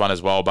me in this one as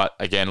well. But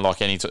again,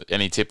 like any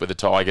tip with the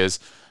Tigers,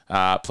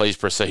 please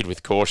proceed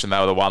with caution. They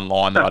were the one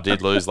line that I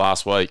did lose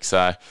last week.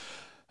 So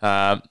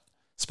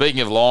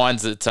speaking of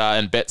lines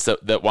and bets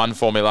that won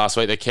for me last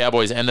week, the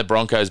Cowboys and the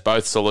Broncos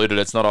both saluted.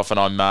 It's not often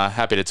I'm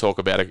happy to talk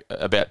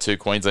about two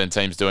Queensland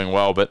teams doing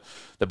well, but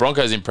the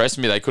Broncos impressed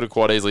me. They could have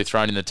quite easily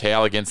thrown in the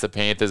towel against the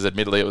Panthers.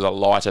 Admittedly, it was a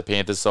lighter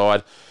Panthers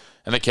side.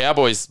 And the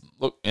Cowboys,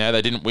 look,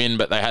 they didn't win,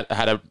 but they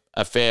had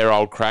a fair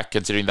old crack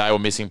considering they were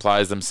missing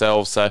players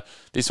themselves. So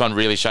this one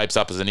really shapes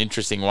up as an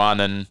interesting one,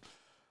 and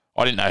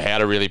I didn't know how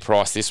to really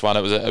price this one.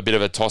 It was a bit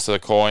of a toss of the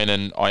coin,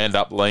 and I ended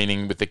up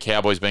leaning with the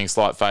Cowboys being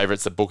slight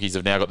favourites. The bookies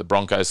have now got the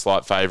Broncos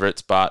slight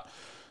favourites, but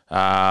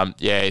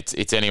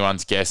it's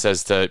anyone's guess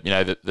as to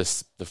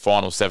the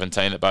final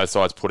 17 that both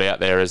sides put out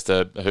there as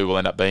to who will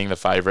end up being the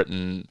favourite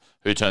and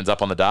who turns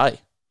up on the day.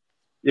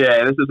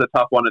 Yeah, this is a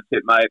tough one to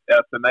tip, mate.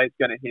 For me, it's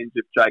going to hinge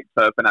if Jake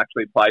Turpin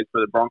actually plays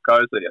for the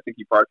Broncos. I think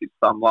he broke his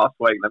thumb last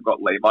week, and they've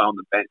got Levi on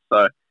the bench,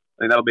 so I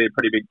think that'll be a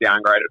pretty big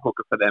downgrade at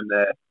hooker for them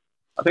there.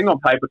 I think on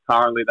paper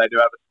currently they do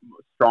have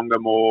a stronger,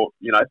 more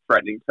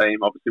threatening team.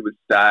 Obviously with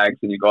Stags,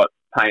 and you've got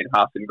Payne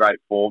Huss in great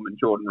form, and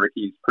Jordan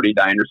Rickey's pretty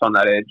dangerous on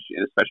that edge,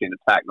 especially in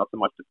attack, not so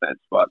much defence.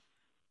 But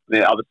on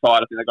the other side,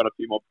 I think they've got a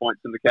few more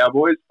points than the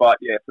Cowboys. But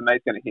yeah, for me,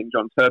 it's going to hinge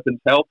on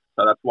Turpin's health,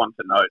 so that's one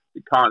to note.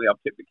 Currently,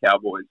 I've tipped the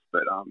Cowboys,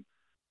 but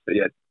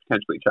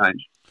potentially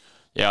change.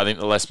 Yeah, I think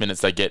the less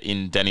minutes they get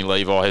in Danny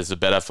Levi is the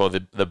better for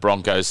the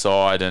Broncos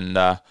side. And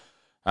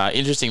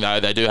interesting, though,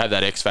 they do have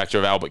that X factor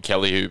of Albert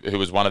Kelly, who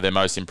was one of their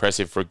most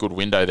impressive for a good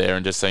window there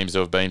and just seems to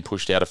have been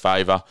pushed out of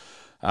favour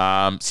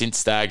since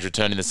Staggs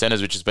returned in the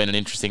centres, which has been an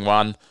interesting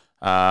one.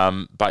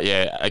 But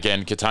yeah,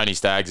 again, Katoni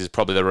Staggs is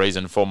probably the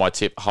reason for my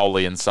tip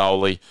wholly and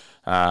solely.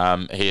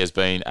 He has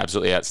been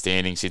absolutely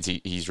outstanding since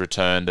he's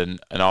returned, and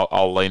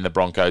I'll lean the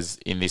Broncos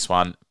in this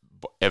one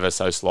ever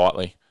so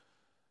slightly.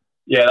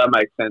 Yeah, that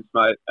makes sense,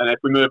 mate. And if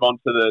we move on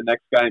to the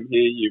next game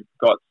here, you've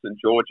got St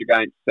George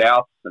against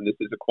South, and this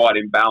is a quite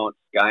imbalanced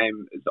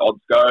game as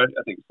odds go.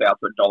 I think South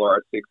are $1.06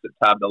 at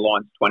tab. The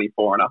line's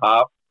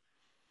 24.5.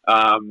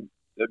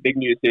 The big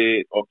news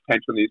here, or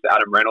potential news,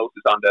 Adam Reynolds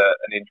is under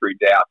an injury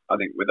doubt, I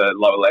think with a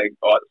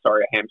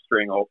a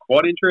hamstring or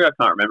quad injury. I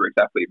can't remember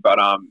exactly, but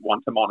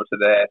one to monitor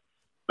there.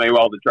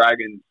 Meanwhile, the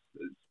Dragons,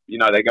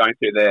 they're going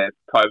through their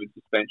COVID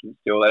suspension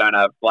still. They don't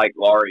have Blake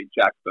Laurie,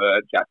 Jack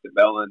Bird, Jack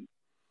DeBellin,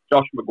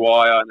 Josh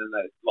Maguire, and then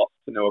they lost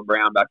to Noah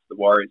Brown back to the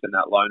Warriors in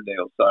that loan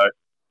deal. So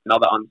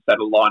another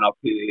unsettled lineup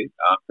here.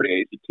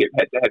 Pretty easy tip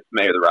head-to-head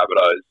for me with the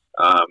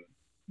Rabbitohs.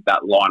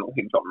 That line will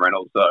hinge on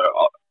Reynolds, so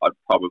I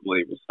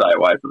probably will stay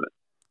away from it.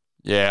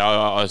 Yeah,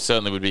 I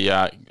certainly would be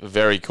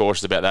very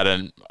cautious about that.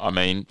 And, I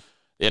mean, at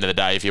the end of the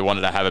day, if you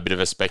wanted to have a bit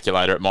of a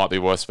speculator, it might be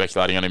worth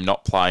speculating on him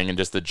not playing and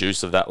just the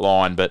juice of that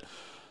line. But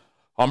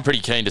I'm pretty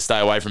keen to stay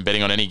away from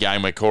betting on any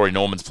game where Corey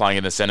Norman's playing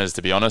in the centres,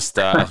 to be honest,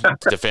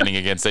 defending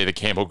against either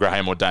Campbell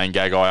Graham or Dane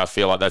Gagai. I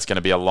feel like that's going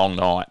to be a long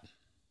night.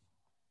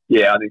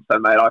 Yeah, I think so,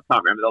 mate. I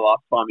can't remember the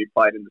last time he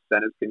played in the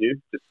centres, can you?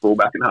 Just full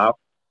back and half.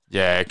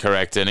 Yeah,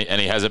 correct. And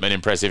he hasn't been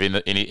impressive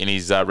in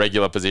his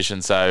regular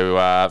position,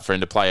 so for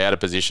him to play out of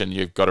position,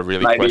 you've got to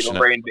really question it. Maybe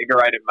he'll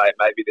reinvigorate him, mate.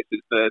 Maybe this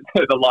is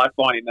the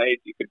lifeline he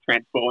needs. He could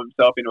transform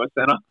himself into a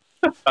centre.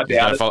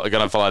 He's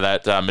going to follow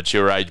that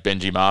mature age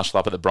Benji Marshall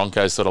up at the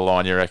Broncos sort of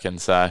line, you reckon?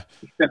 So,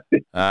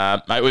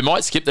 mate, we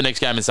might skip the next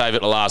game and save it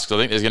to last because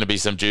I think there's going to be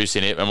some juice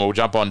in it, and we'll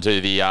jump on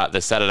to the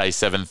Saturday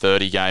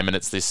 7:30 game, and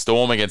it's this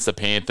Storm against the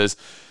Panthers.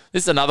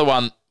 This is another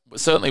one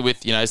certainly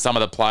with, some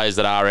of the players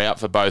that are out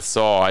for both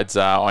sides,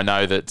 I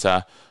know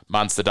that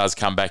Munster does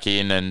come back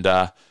in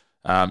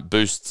and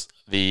boosts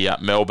the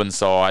Melbourne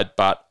side,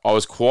 but I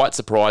was quite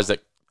surprised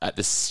at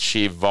the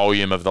sheer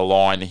volume of the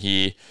line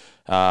here.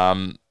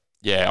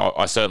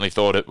 I certainly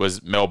thought it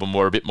was Melbourne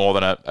were a bit more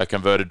than a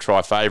converted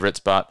try favourites,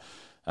 but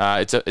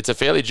it's a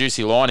fairly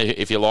juicy line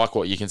if you like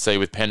what you can see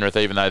with Penrith,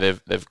 even though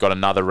they've got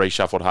another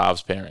reshuffled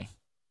halves pairing.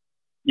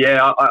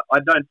 Yeah, I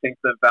don't think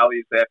the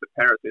value's there for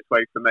Penrith this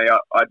week for me.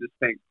 I just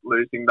think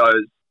losing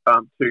those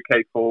two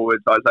key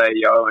forwards, Isaiah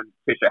Yeo and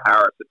Fisher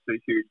Harris, are two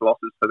huge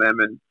losses for them.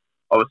 And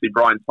obviously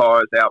Brian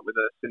Tyer's out with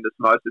a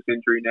syndesmosis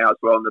injury now as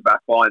well in the back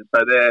line.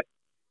 So they're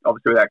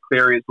obviously without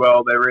Cleary as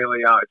well. They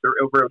really are. It's a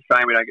real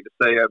shame we don't get to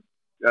see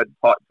a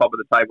top of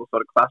the table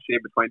sort of clash here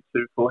between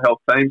two full health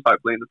teams.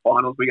 Hopefully in the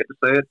finals we get to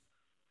see it.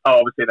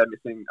 Oh, obviously they're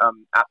missing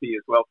Appy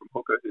as well from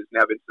Hooker, who's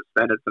now been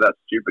suspended for that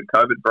stupid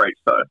COVID breach.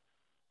 So,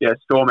 yeah,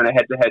 Storm in a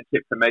head-to-head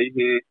tip for me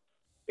here.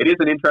 It is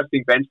an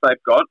interesting bench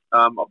they've got.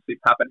 Obviously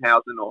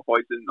Pappenhausen or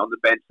Huijsen on the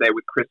bench there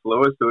with Chris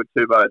Lewis, who are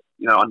two both,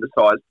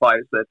 undersized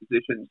players for their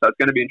position. So it's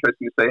going to be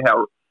interesting to see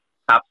how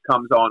Paps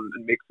comes on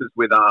and mixes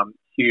with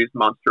Hughes,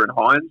 Munster and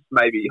Hines.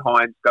 Maybe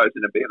Hines goes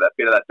in a bit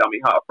of that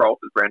dummy half role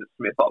for Brandon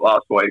Smith like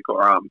last week,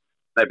 or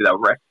maybe they'll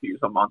rest Hughes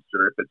on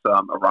Munster if it's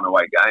a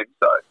runaway game.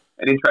 So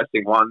an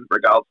interesting one,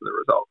 regardless of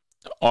the result.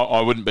 I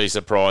wouldn't be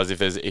surprised if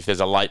there's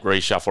a late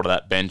reshuffle to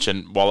that bench,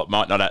 and while it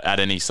might not add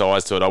any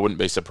size to it, I wouldn't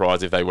be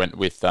surprised if they went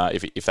with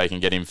if they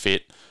can get him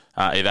fit,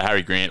 either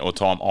Harry Grant or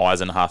Tom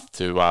Eisenhuth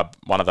to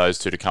one of those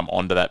two to come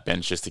onto that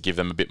bench just to give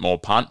them a bit more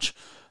punch.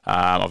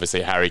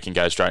 Obviously, Harry can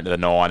go straight into the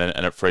 9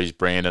 and it frees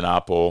Brandon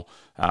up, or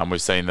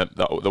we've seen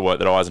the work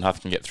that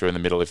Eisenhuth can get through in the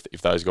middle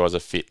if those guys are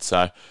fit.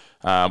 So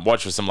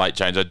watch for some late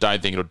change. I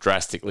don't think it'll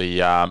drastically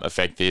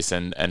affect this,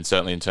 and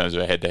certainly in terms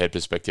of a head-to-head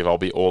perspective, I'll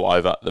be all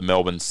over the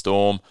Melbourne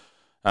Storm.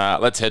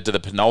 Let's head to the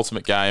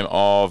penultimate game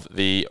of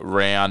the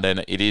round,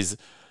 and it is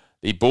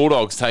the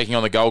Bulldogs taking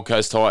on the Gold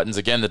Coast Titans.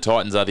 Again, the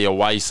Titans are the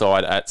away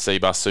side at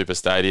Cbus Super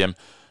Stadium.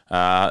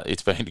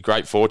 It's been a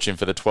great fortune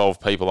for the 12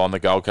 people on the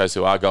Gold Coast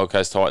who are Gold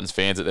Coast Titans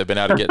fans that they've been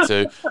able to get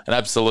to an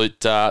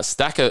absolute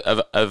stack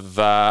of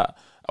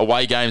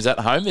away games at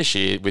home this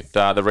year with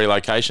the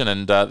relocation,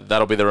 and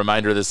that'll be the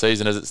remainder of the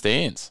season as it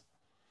stands.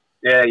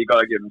 Yeah, you've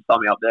got to give them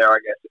something up there, I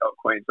guess, of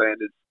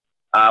Queenslanders.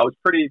 I was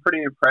pretty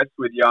impressed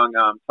with young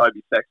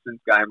Toby Sexton's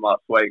game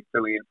last week,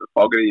 filling in for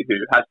Fogarty, who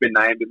has been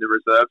named in the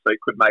reserve, so he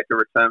could make a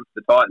return for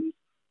the Titans.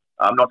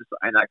 I'm not just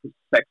saying that because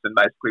Sexton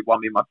basically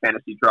won me my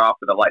fantasy draft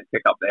with a late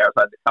pickup there,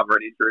 so I had to cover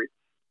an injury.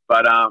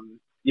 But,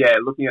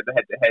 looking at the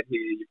head-to-head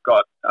here, you've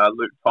got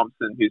Luke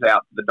Thompson, who's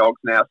out for the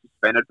Dogs now,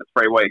 suspended for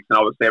 3 weeks, and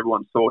obviously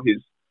everyone saw his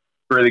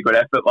really good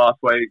effort last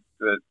week,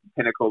 the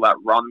pinnacle, that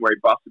run where he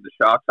busted the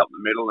Sharks up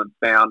the middle and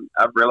found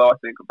Avrillo, I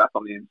think, back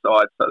on the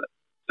inside. So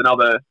it's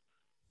another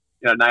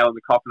nail in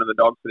the coffin of the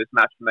Dogs for this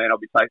match for me, and I'll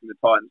be taking the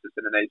Titans just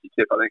in an easy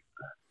tip, I think.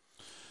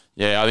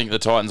 Yeah, I think the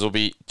Titans will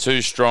be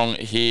too strong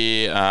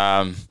here.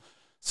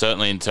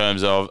 Certainly in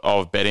terms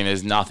of betting,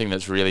 there's nothing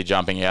that's really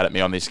jumping out at me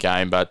on this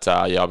game, but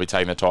I'll be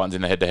taking the Titans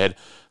in the head-to-head.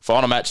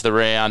 Final match of the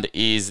round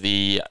is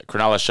the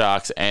Cronulla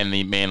Sharks and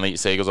the Manly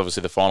Seagulls,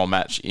 obviously the final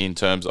match in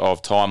terms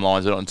of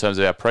timelines, but in terms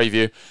of our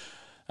preview.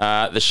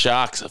 The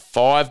Sharks,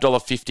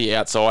 $5.50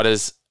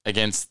 outsiders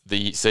against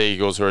the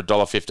Seagulls, who are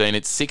 $1.15.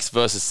 It's 6th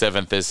versus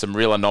 7th. There's some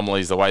real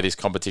anomalies the way this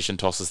competition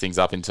tosses things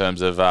up in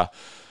terms of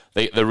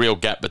the real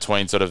gap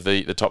between sort of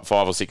the top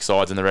 5 or 6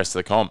 sides and the rest of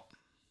the comp.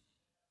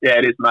 Yeah,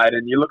 it is, mate.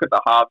 And you look at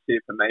the halves here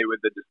for me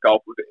with the disc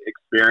golf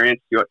experience.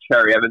 You've got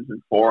Cherry Evans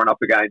and Foran up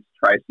against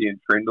Tracy and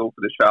Trindle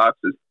for the Sharks,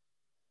 as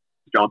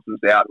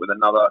Johnson's out with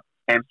another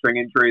hamstring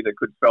injury that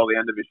could spell the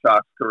end of his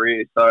Sharks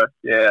career. So,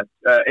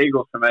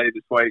 Eagles for me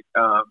this week,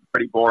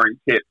 pretty boring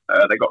tip.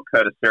 They got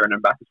Curtis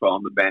Sirenan back as well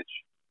on the bench,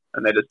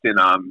 and they're just in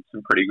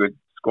some pretty good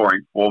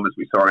scoring form as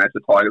we saw against the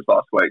Tigers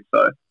last week.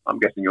 So I'm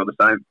guessing you're the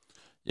same.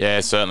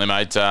 Yeah, certainly,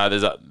 mate.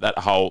 There's that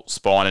whole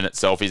spine in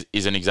itself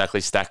isn't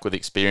exactly stacked with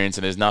experience,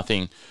 and there's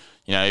nothing,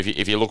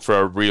 if you look for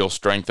a real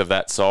strength of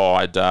that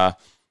side, the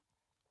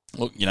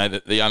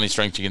only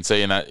strength you can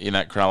see in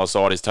that Cronulla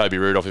side is Toby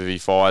Rudolph if he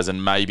fires,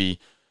 and maybe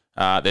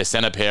their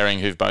centre pairing,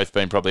 who've both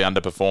been probably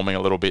underperforming a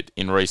little bit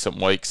in recent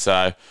weeks.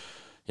 So,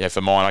 yeah,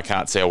 for mine, I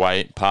can't see a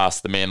way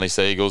past the Manly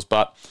Seagulls.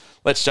 But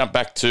let's jump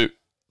back to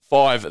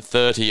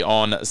 5:30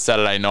 on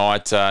Saturday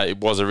night. It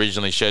was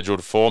originally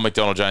scheduled for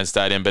McDonald Jones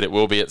Stadium, but it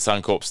will be at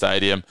Suncorp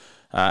Stadium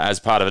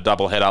as part of a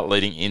doubleheader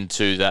leading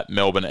into that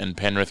Melbourne and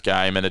Penrith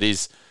game. And it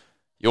is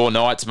your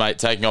Knights, mate,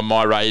 taking on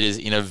my Raiders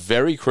in a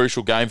very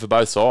crucial game for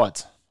both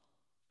sides.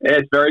 Yeah,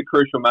 it's very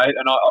crucial, mate.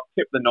 And I've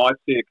tipped the Knights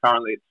here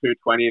currently at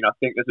 220, and I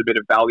think there's a bit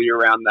of value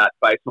around that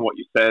based on what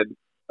you said.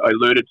 I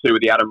alluded to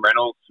with the Adam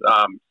Reynolds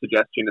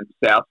suggestion in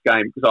the South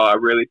game, because I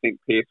really think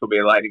Pearce will be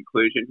a late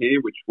inclusion here,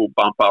 which will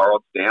bump our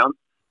odds down.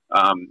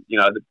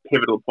 The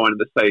pivotal point of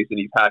the season,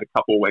 he's had a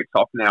couple of weeks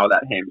off now with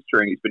that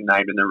hamstring. He's been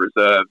named in the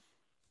reserve.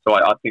 So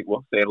I think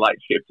we'll see a late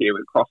shift here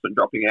with Crossman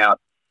dropping out.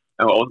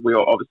 And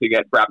we'll obviously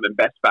get Bradman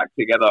Best back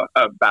together,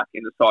 back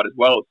in the side as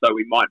well. So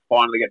we might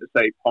finally get to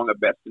see Ponga,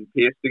 Best and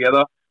Pearce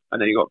together.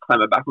 and then you got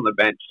Clemmer back on the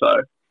bench.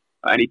 So,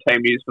 any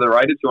team news for the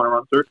Raiders you want to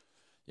run through?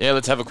 Yeah,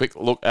 let's have a quick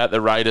look at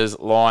the Raiders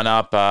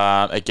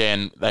lineup.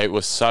 Again, they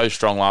were so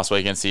strong last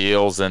week against the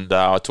Eels, and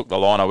I took the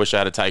line. I wish I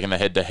had taken the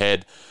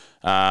head-to-head.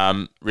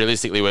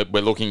 Realistically,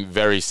 we're looking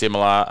very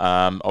similar.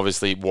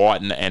 Obviously,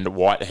 Whiten and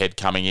Whitehead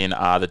coming in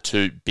are the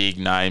two big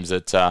names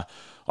that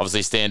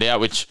obviously stand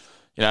out, which,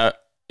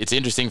 it's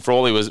interesting.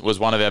 Frawley was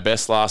one of our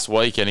best last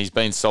week, and he's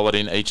been solid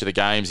in each of the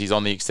games. He's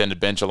on the extended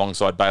bench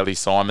alongside Bailey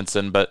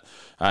Simonson,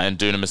 and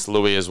Dunamis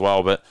Louis as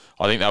well. But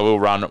I think they will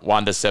run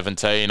 1 to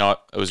 17. It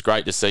was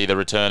great to see the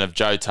return of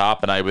Joe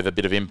Tarpanay with a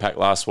bit of impact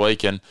last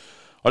week, and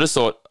I just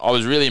thought I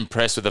was really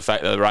impressed with the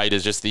fact that the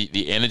Raiders, just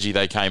the energy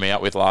they came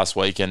out with last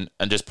week and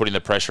just putting the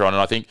pressure on.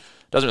 And I think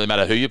it doesn't really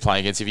matter who you're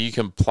playing against. If you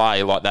can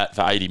play like that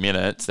for 80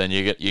 minutes, then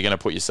you're going to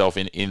put yourself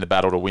in the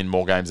battle to win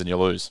more games than you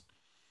lose.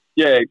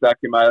 Yeah,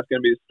 exactly, mate. That's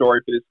going to be the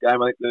story for this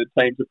game. I think the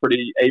teams are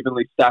pretty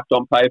evenly stacked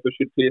on paper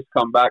should Pearce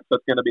come back. So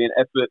it's going to be an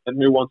effort. And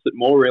who wants it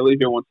more, really?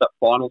 Who wants that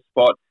final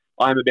spot?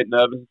 I'm a bit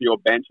nervous for your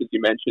bench, as you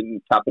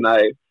mentioned.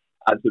 Tapane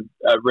adds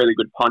a really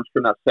good punch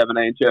from that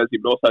 17 jersey,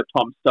 but also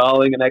Tom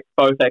Starling, and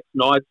both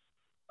ex-Knights.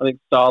 I think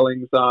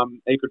Starling's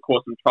he could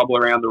cause some trouble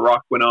around the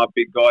ruck when our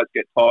big guys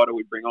get tired, or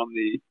we bring on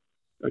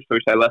should we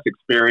say, less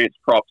experienced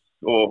props,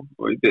 or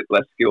a bit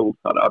less skilled.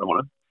 I don't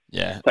want to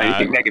say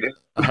anything negative.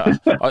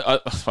 I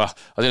was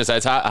going to say,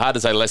 it's hard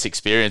to say less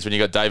experience when you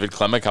got David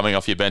Clemmer coming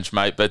off your bench,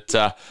 mate. But it's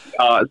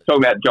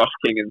talking about Josh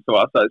King and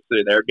Suaso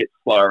too. They're a bit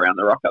slow around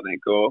the ruck, I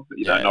think, or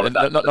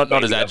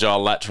not as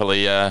agile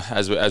laterally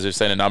as we've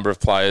seen a number of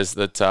players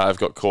that have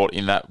got caught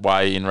in that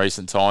way in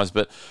recent times.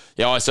 But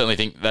yeah, I certainly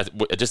think that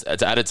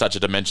it's added such a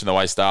dimension the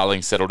way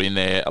Starling settled in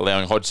there,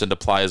 allowing Hodgson to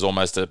play as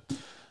almost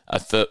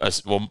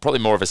probably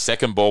more of a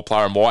second ball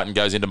player, and Whiten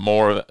goes into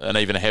more of an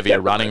even heavier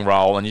running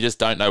role, and you just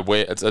don't know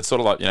where. It's sort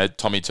of like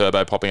Tommy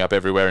Turbo popping up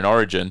everywhere in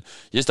Origin.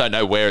 You just don't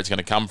know where it's going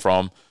to come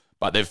from,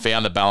 but they've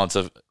found the balance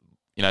of,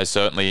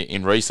 certainly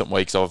in recent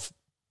weeks of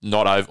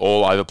not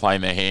all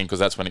overplaying their hand, because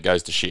that's when it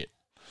goes to shit.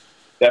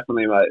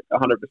 Definitely, mate.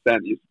 100%.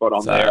 You're spot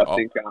on there. I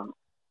think.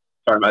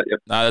 Sorry, mate. Yep.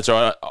 No, that's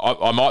all right.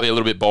 I might be a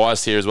little bit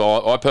biased here as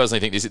well. I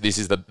personally think this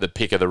is the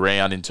pick of the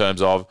round in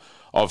terms of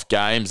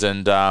games,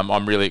 and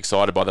I'm really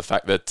excited by the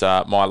fact that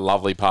my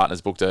lovely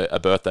partner's booked a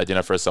birthday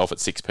dinner for herself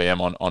at 6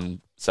 p.m.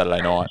 on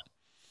Saturday night.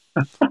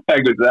 How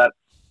good's that?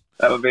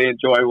 That would be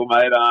enjoyable,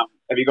 mate.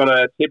 Have you got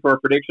a tip or a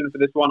prediction for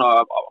this one? I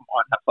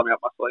might have something up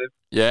my sleeve.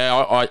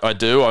 Yeah, I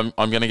do. I'm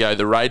going to go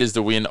the Raiders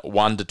to win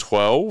 1 to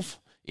 12,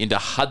 into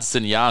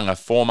Hudson Young, a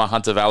former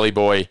Hunter Valley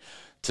boy,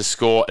 to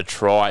score a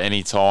try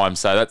any time.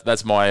 So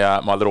that's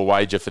my my little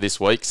wager for this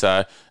week.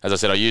 So as I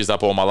said, I used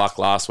up all my luck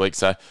last week,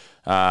 so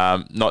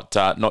not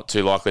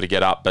too likely to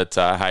get up. But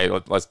hey,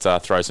 let's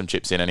throw some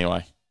chips in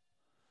anyway.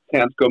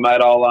 Sounds good,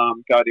 mate. I'll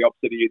go the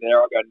opposite of you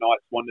there. I'll go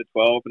Knights 1 to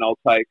 12, and I'll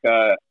take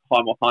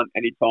Heimel Hunt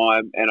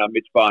anytime and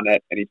Mitch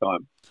Barnett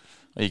anytime.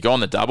 Well, you go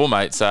on the double,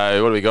 mate.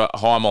 So what do we got?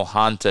 Heimel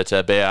Hunt at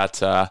about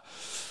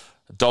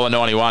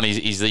 $1.91.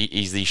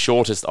 He's the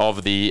shortest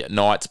of the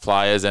Knights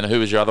players. And who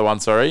was your other one?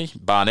 Sorry,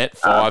 Barnett,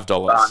 $5.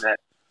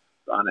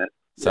 Barnett.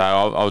 So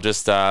I'll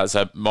just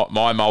so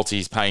my multi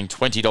is paying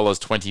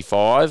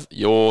 $20.25.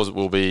 Yours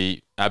will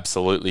be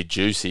absolutely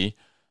juicy.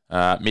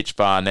 Mitch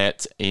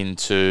Barnett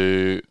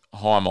into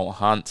Heimel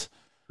Hunt.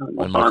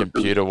 When my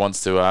computer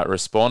wants to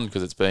respond,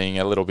 because it's being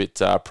a little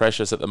bit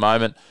precious at the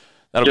moment.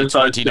 That'll be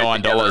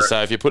 $29.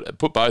 So if you put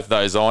both of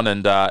those on,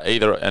 and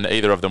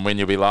either of them win,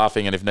 you'll be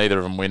laughing. And if neither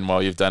of them win,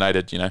 well, you've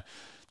donated.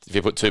 If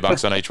you put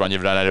 $2 on each one,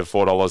 you've donated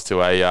 $4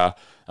 to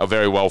a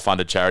very well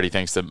funded charity.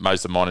 Thanks to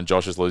most of mine and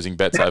Josh's losing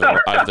bets over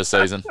the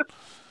season.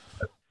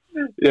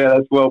 Yeah,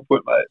 that's well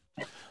put,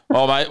 mate.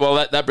 Oh, mate.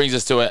 Well, that brings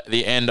us to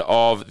the end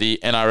of the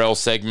NRL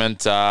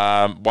segment.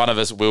 One of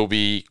us will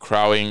be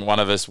crowing. One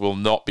of us will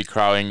not be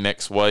crowing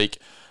next week.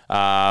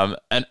 And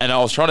I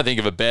was trying to think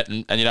of a bet,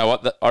 and you know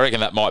what? I reckon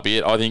that might be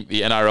it. I think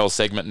the NRL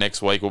segment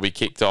next week will be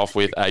kicked off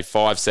with a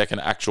 5-second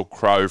actual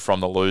crow from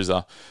the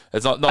loser.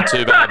 It's not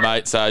too bad,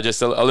 mate. So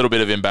just a little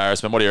bit of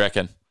embarrassment. What do you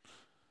reckon?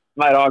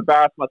 Mate, I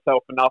embarrass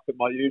myself enough in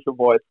my usual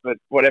voice, but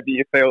whatever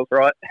you feel's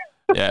right.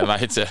 Yeah,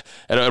 mate,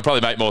 it'll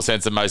probably make more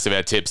sense than most of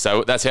our tips.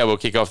 So that's how we'll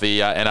kick off the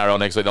NRL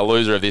next week. The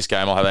loser of this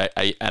game will have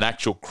an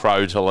actual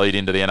crow to lead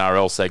into the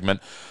NRL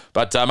segment.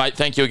 But, mate,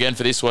 thank you again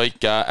for this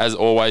week. As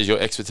always, your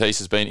expertise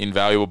has been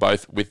invaluable,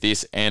 both with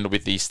this and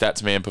with the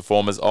Statsman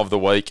performers of the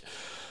week.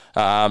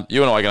 You and I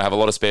are going to have a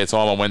lot of spare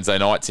time on Wednesday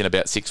nights in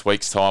about 6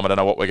 weeks' time. I don't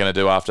know what we're going to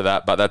do after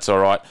that, but that's all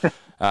right.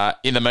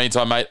 In the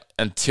meantime, mate,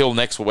 until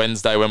next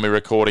Wednesday when we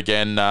record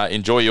again,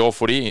 enjoy your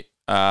footy.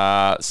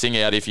 Sing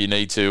out if you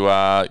need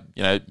to,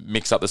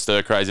 mix up the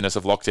stir craziness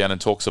of lockdown and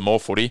talk some more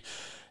footy.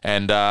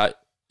 And,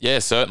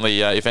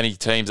 certainly, if any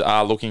teams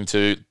are looking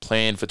to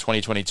plan for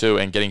 2022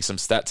 and getting some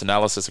stats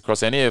analysis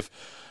across any of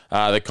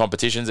the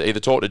competitions,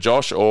 either talk to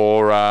Josh,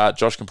 or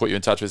Josh can put you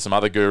in touch with some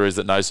other gurus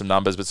that know some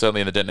numbers. But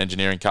certainly in the Denton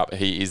Engineering Cup,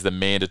 he is the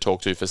man to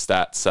talk to for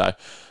stats. So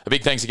a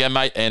big thanks again,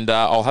 mate, and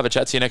I'll have a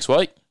chat to you next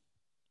week.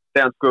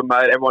 Sounds good,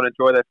 mate. Everyone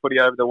enjoy their footy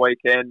over the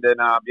weekend, and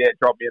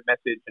drop me a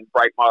message and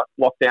break my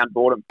lockdown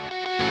boredom.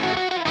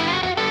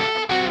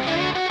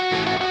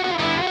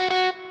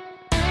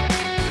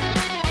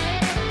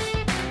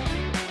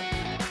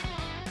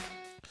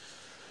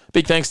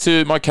 Big thanks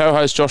to my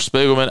co-host Josh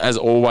Spiegelman. As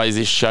always,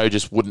 this show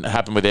just wouldn't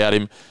happen without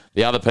him.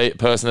 The other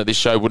person that this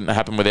show wouldn't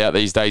happen without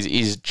these days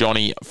is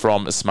Johnny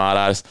from Smart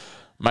Artist.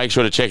 Make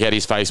sure to check out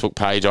his Facebook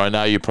page. I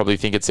know you probably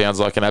think it sounds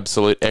like an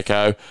absolute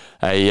echo,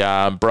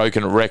 a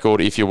broken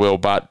record, if you will,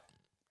 but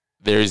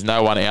there is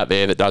no one out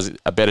there that does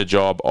a better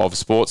job of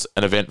sports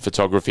and event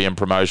photography and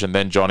promotion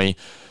than Johnny.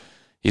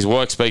 His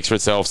work speaks for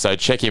itself, so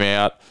check him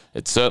out.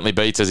 It certainly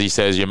beats, as he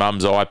says, your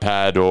mum's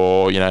iPad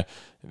or,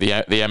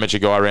 the amateur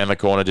guy around the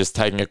corner just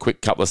taking a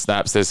quick couple of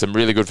snaps. There's some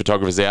really good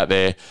photographers out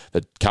there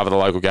that cover the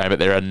local game, but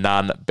there are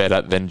none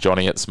better than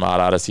Johnny at Smart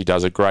Artist. He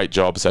does a great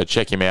job, so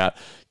check him out,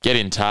 get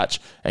in touch,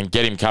 and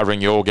get him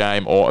covering your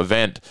game or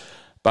event.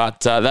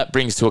 But that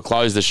brings to a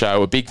close the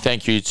show. A big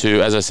thank you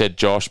to, as I said,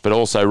 Josh, but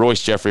also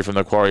Royce Jeffrey from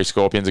the Quarry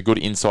Scorpions. A good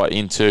insight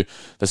into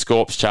the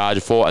Scorps charge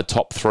for a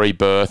top 3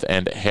 berth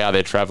and how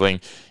they're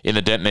travelling in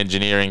the Denton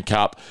Engineering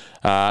Cup,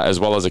 as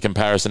well as a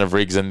comparison of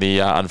rigs and the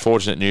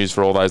unfortunate news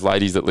for all those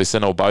ladies that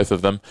listen, or both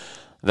of them,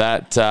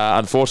 that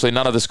unfortunately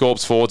none of the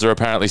Scorps forwards are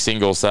apparently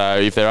single. So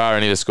if there are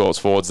any of the Scorps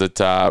forwards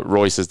that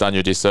Royce has done you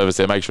a disservice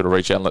there, make sure to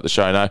reach out and let the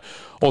show know.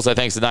 Also,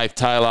 thanks to Nath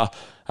Taylor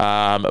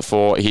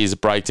for his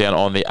breakdown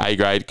on the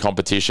A-grade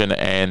competition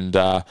and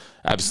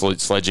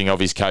absolute sledging of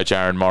his coach,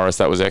 Aaron Morris.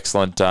 That was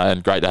excellent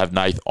and great to have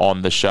Nath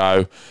on the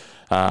show.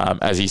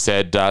 As he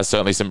said,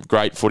 certainly some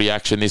great footy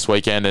action this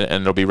weekend,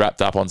 and it'll be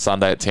wrapped up on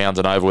Sunday at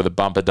Townsend Oval with a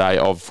bumper day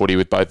of footy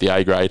with both the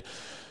A-grade,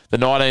 the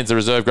 19s, the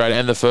reserve grade,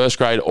 and the first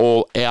grade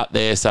all out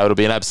there, so it'll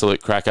be an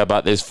absolute cracker.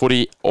 But there's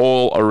footy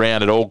all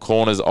around at all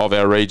corners of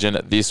our region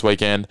this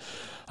weekend.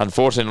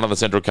 Unfortunately, not on the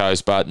Central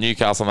Coast, but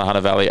Newcastle and the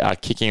Hunter Valley are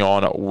kicking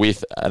on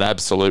with an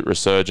absolute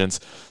resurgence.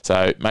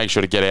 So make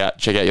sure to get out,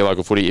 check out your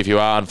local footy. If you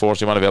are,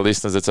 unfortunately, one of our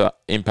listeners that's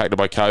impacted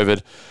by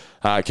COVID,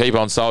 keep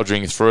on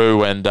soldiering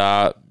through. And,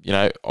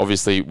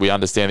 obviously we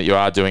understand that you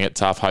are doing it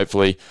tough.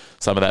 Hopefully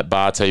some of that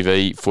Bar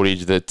TV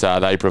footage that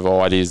they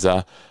provide is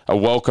a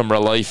welcome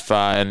relief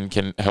and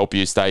can help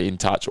you stay in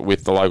touch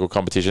with the local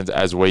competitions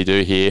as we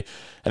do here.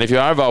 And if you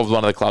are involved with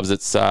one of the clubs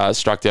that's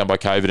struck down by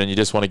COVID and you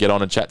just want to get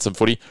on and chat some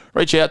footy,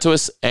 reach out to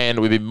us and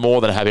we'd be more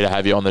than happy to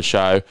have you on the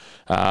show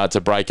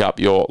to break up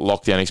your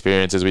lockdown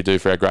experience, as we do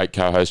for our great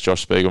co-host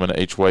Josh Spiegelman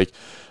each week.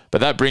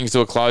 But that brings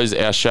to a close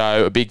our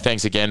show. A big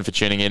thanks again for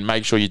tuning in.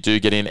 Make sure you do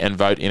get in and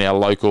vote in our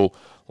local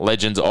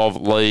Legends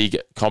of League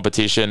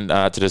competition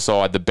to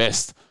decide the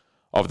best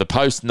of the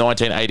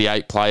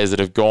post-1988 players that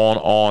have gone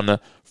on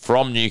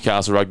from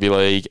Newcastle Rugby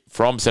League,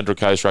 from Central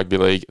Coast Rugby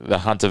League, the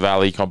Hunter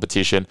Valley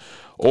competition,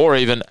 or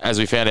even, as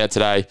we found out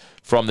today,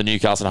 from the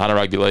Newcastle and Hunter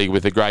Rugby League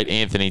with the great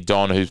Anthony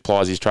Don, who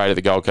plies his trade at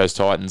the Gold Coast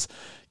Titans.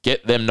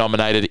 Get them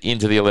nominated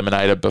into the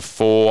Eliminator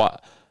before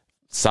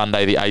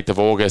Sunday, the 8th of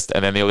August,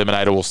 and then the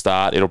Eliminator will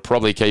start. It'll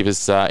probably keep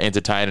us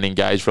entertained and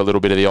engaged for a little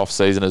bit of the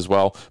off-season as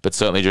well, but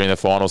certainly during the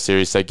final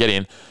series. So get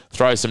in,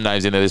 throw some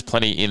names in there. There's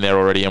plenty in there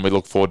already, and we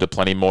look forward to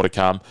plenty more to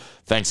come.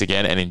 Thanks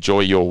again, and enjoy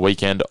your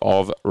weekend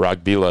of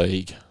rugby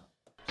league.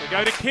 We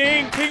go to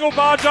King. King will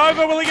barge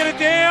over. Will he get it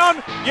down?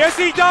 Yes,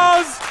 he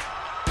does.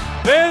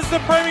 There's the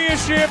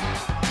premiership.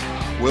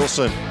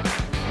 Wilson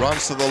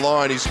runs to the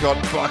line. He's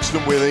got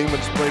Buxton with him.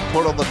 It's been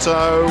put on the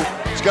toe.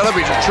 It's going to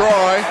be a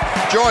try.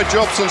 Joy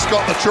Jobson's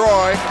got the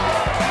try.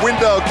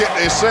 Window get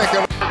their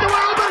second.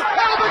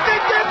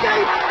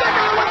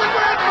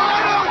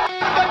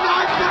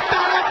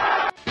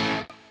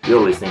 You're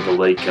listening to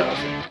League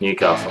Castle,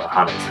 Newcastle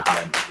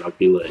Hunters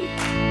Rugby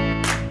League.